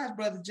surprised,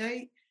 brother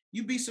Jay.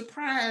 You'd be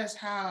surprised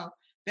how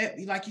that,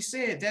 like you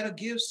said, that'll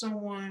give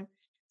someone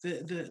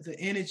the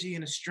energy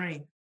and the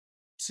strength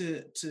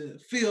to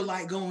feel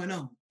like going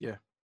on. Yeah.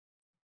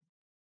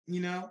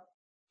 You know,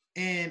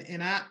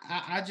 and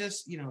I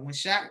just, when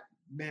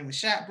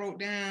Shaq broke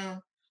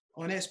down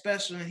on that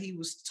special, and he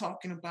was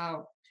talking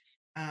about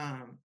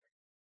um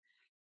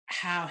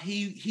how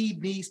he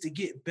needs to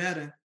get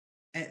better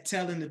at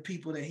telling the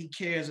people that he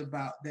cares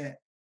about that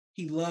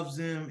he loves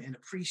them and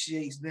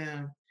appreciates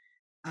them,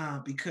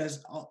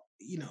 because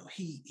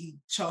he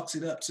chalks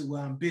it up to,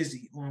 well, I'm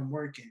busy or I'm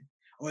working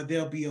or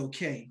they'll be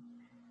okay.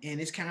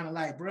 And it's kind of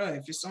like, bro,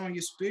 if it's on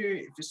your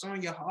spirit, if it's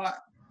on your heart,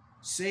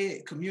 say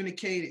it,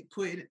 communicate it,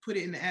 put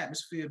it in the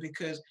atmosphere,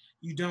 because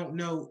you don't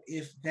know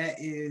if that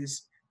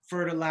is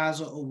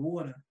fertilizer or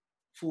water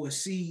for a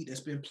seed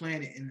that's been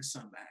planted into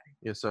somebody.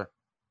 Yes, sir.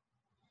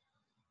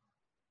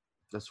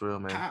 That's real,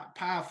 man.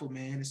 Powerful,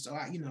 man. And so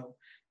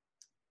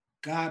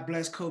God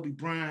bless Kobe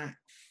Bryant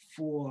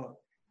for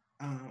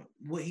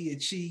what he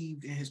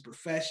achieved in his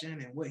profession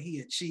and what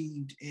he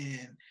achieved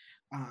in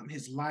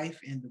his life,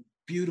 and the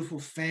beautiful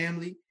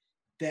family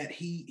that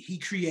he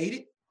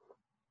created.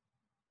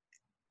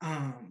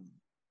 May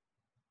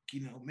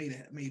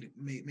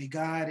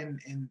God and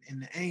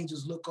the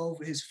angels look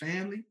over his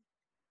family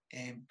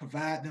and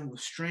provide them with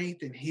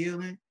strength and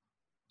healing,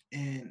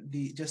 and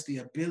the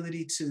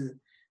ability to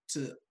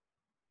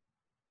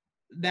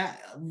not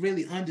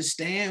really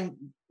understand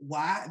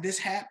why this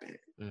happened,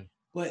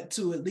 but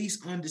to at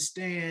least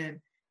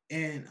understand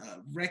and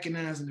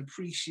recognize and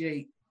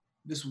appreciate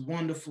this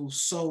wonderful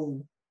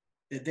soul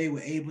that they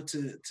were able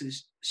to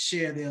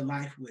share their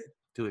life with,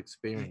 to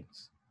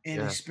experience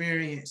and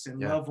experience and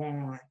love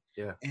on,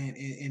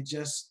 and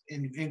just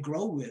and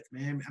grow with,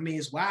 man. I mean,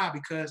 it's wild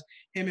because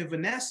him and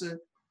Vanessa,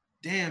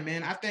 damn,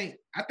 man, I think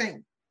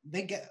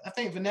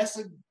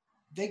Vanessa,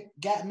 they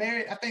got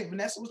married. I think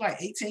Vanessa was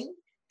like 18.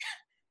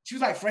 She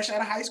was like fresh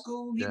out of high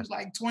school. He was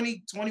like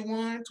 20,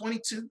 21,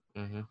 22.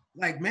 Mm-hmm.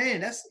 Like,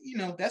 man, that's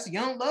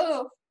young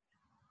love.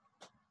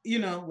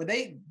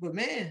 But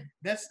man,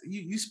 that's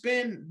you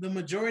spend the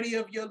majority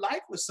of your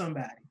life with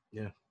somebody.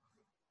 Yeah.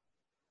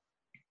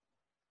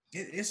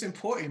 It's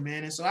important,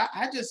 man. And so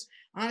I just,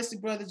 honestly,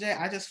 brother Jay,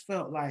 I just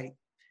felt like,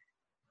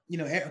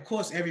 of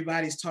course,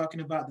 everybody's talking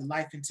about the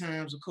life and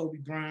times of Kobe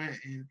Bryant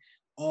and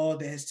all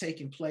that has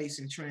taken place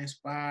and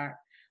transpired.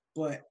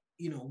 But,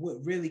 what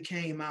really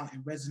came out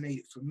and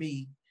resonated for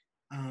me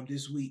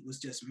this week was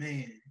just,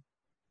 man,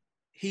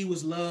 he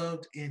was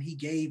loved and he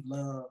gave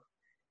love.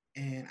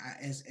 And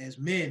as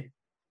men,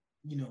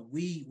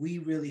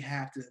 we really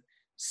have to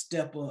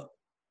step up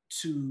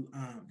to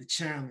the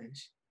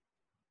challenge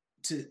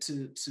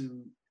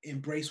to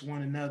embrace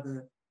one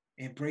another,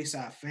 embrace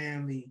our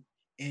family,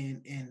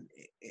 and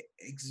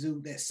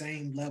exude that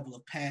same level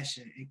of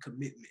passion and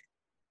commitment,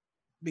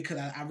 because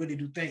I really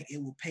do think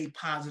it will pay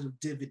positive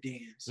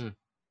dividends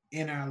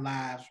in our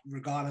lives,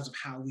 regardless of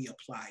how we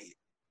apply it.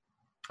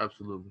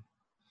 Absolutely.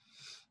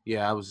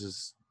 Yeah, I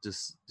was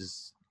just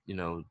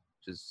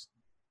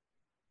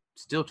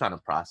still trying to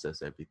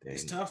process everything.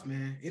 It's tough,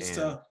 man. It's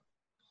tough.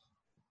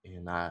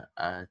 And I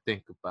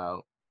think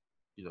about,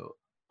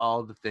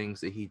 all the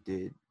things that he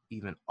did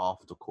even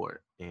off the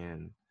court.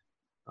 And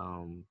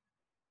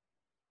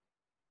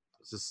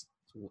it's just,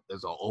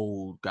 there's an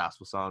old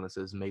gospel song that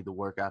says, "May the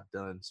work I've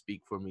done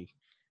speak for me."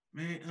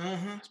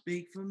 Man,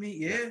 speak for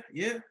me.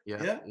 Yeah.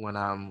 When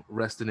I'm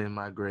resting in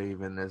my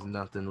grave and there's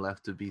nothing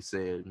left to be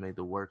said, may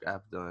the work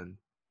I've done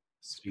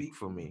speak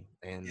for me.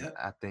 And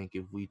I think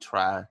if we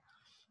try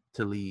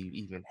to leave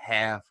even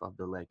half of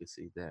the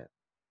legacy that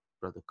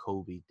brother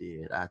Kobe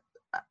did,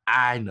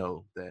 I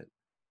know that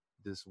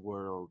this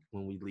world,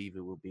 when we leave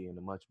it, will be in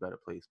a much better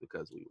place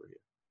because we were here.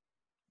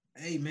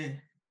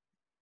 Amen.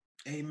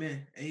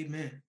 Amen.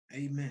 Amen.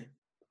 Amen.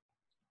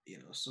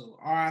 So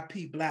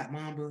R.I.P. Black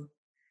Mamba,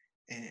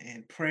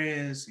 and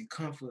prayers and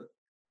comfort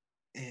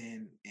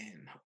and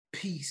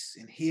peace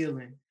and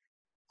healing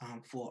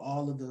for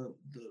all of the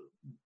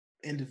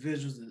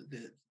individuals,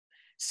 the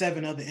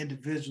 7 other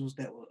individuals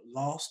that were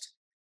lost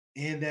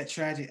in that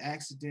tragic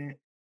accident.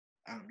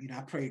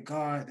 I pray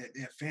God that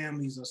their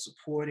families are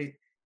supported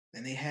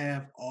and they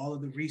have all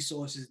of the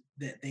resources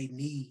that they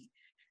need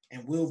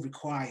and will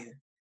require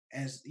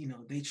as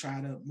they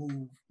try to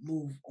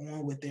move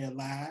on with their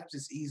lives.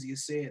 It's easier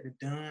said than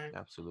done.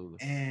 Absolutely.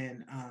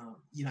 And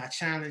I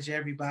challenge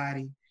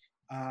everybody,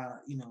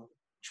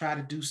 try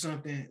to do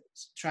something,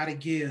 try to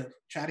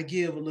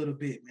give a little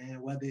bit,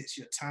 man, whether it's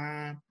your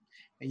time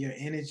and your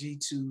energy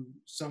to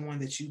someone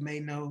that you may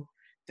know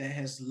that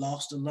has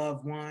lost a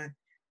loved one.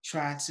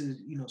 Try to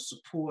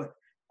support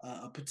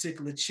a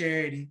particular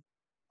charity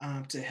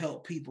to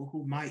help people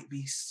who might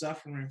be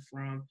suffering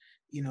from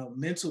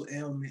mental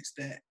ailments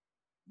that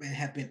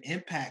have been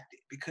impacted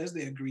because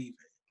they're grieving.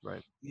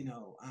 Right.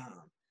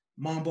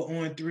 Mamba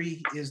on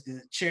 3 is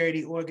the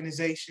charity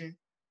organization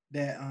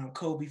that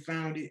Kobe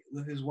founded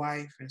with his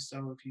wife, and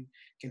so if you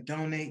can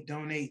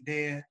donate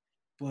there.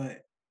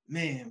 But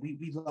man,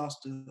 we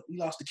lost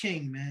the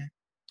king, man.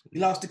 We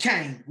lost the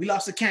king,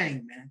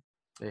 man.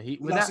 Yeah,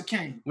 we lost the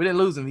king. We didn't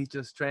lose him. He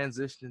just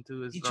transitioned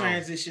to his throne.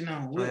 Transitioned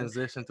on.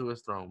 Transitioned to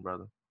his throne,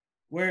 brother.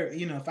 Where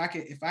if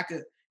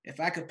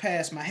I could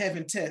pass my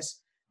heaven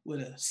test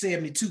with a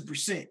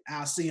 72%,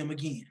 I'll see him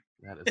again.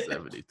 That is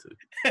 72.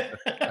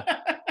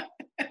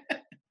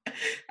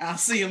 I'll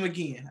see him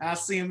again.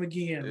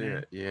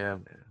 Man. Yeah,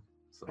 man.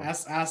 So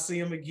I'll see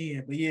him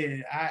again. But yeah,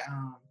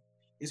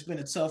 it's been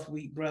a tough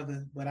week,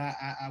 brother. But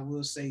I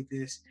will say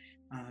this: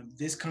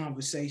 this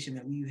conversation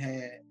that we've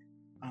had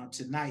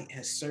tonight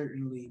has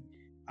certainly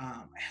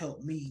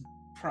helped me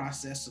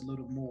process a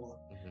little more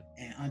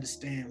and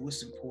understand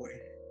what's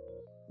important.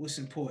 What's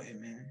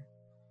important, man?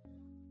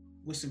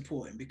 What's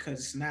important? Because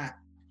it's not,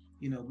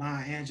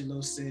 Maya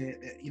Angelou said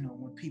that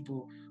when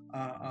people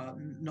are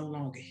no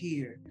longer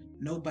here,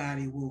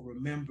 nobody will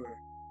remember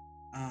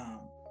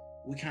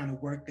what kind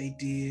of work they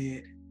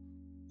did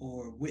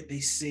or what they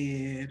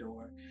said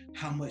or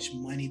how much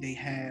money they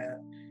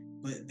have,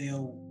 but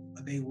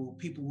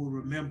people will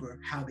remember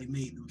how they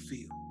made them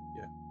feel.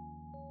 Yeah.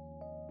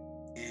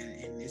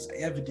 And it's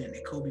evident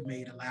that Kobe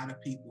made a lot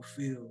of people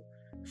feel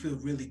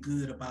really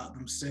good about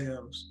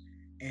themselves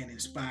and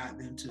inspired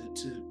them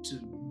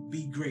to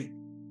be great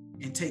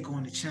and take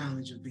on the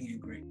challenge of being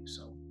great.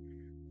 So,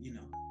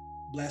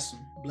 bless him,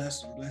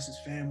 bless his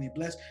family,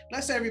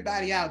 bless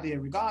everybody out there,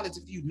 regardless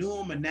if you knew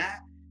him or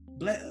not.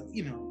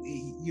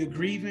 You're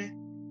grieving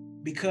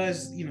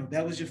because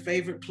that was your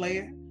favorite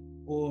player,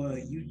 or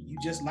you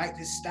just liked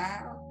his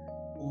style,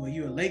 or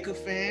you're a Laker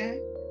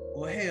fan,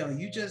 or hell,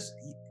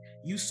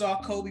 you saw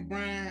Kobe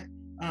Bryant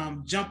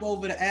jump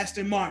over to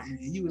Aston Martin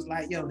and you was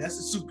like, yo, that's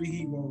a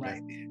superhero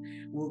right there.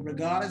 Well,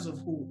 regardless of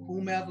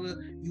whomever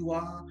you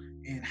are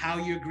and how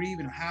you're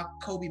grieving or how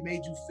Kobe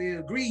made you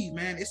feel, grieve,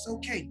 man. It's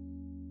okay.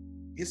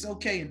 It's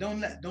okay, and don't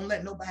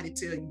let nobody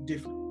tell you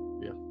different.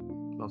 Yeah,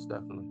 most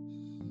definitely.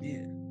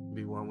 Yeah.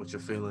 Be one with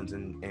your feelings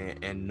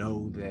and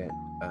know that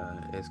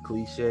as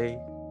cliche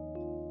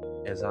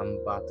as I'm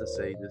about to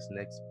say this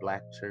next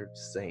black church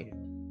saying,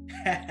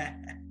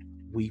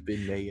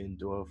 weeping may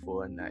endure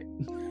for a night,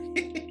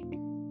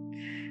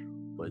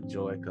 but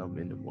joy come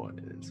in the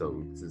morning. And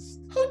so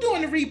just who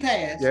doing the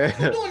repass? Yeah.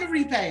 Who doing the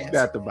repass?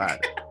 Got the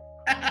body.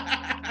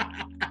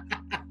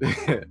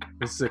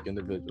 We're sick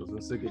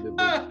individuals.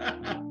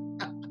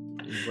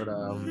 But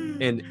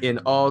in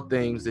all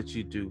things that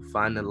you do,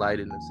 find the light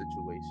in the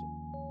situation.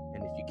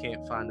 And if you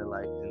can't find the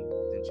light,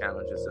 then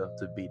challenge yourself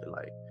to be the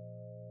light.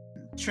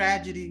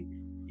 Tragedy,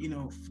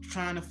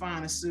 trying to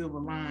find a silver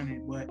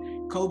lining, but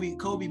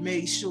Kobe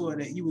made sure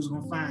that you was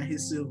gonna find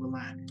his silver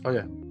lining. Oh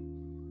yeah.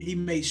 He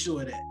made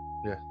sure that.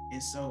 Yeah.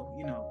 And so,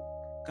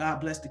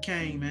 God bless the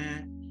King,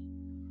 man.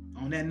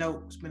 On that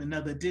note, it's been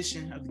another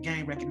edition of the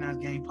Game Recognized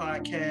Game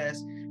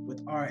podcast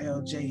with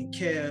RLJ and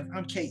Kev.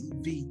 I'm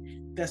KEV.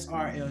 That's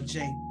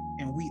RLJ,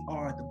 and we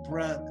are the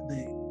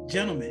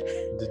gentlemen.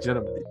 The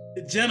gentlemen.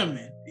 The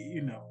gentlemen.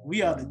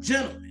 We are the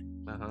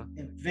gentlemen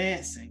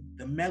advancing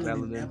the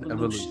melanin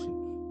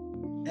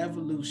evolution.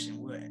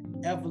 Evolution, where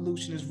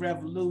evolution is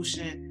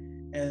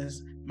revolution,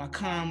 as my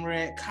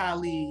comrade,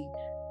 colleague,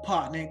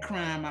 partner in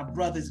crime, my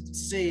brothers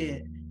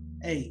said.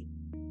 Hey,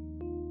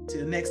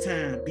 till next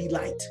time, be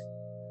light.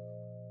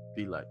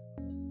 Be light.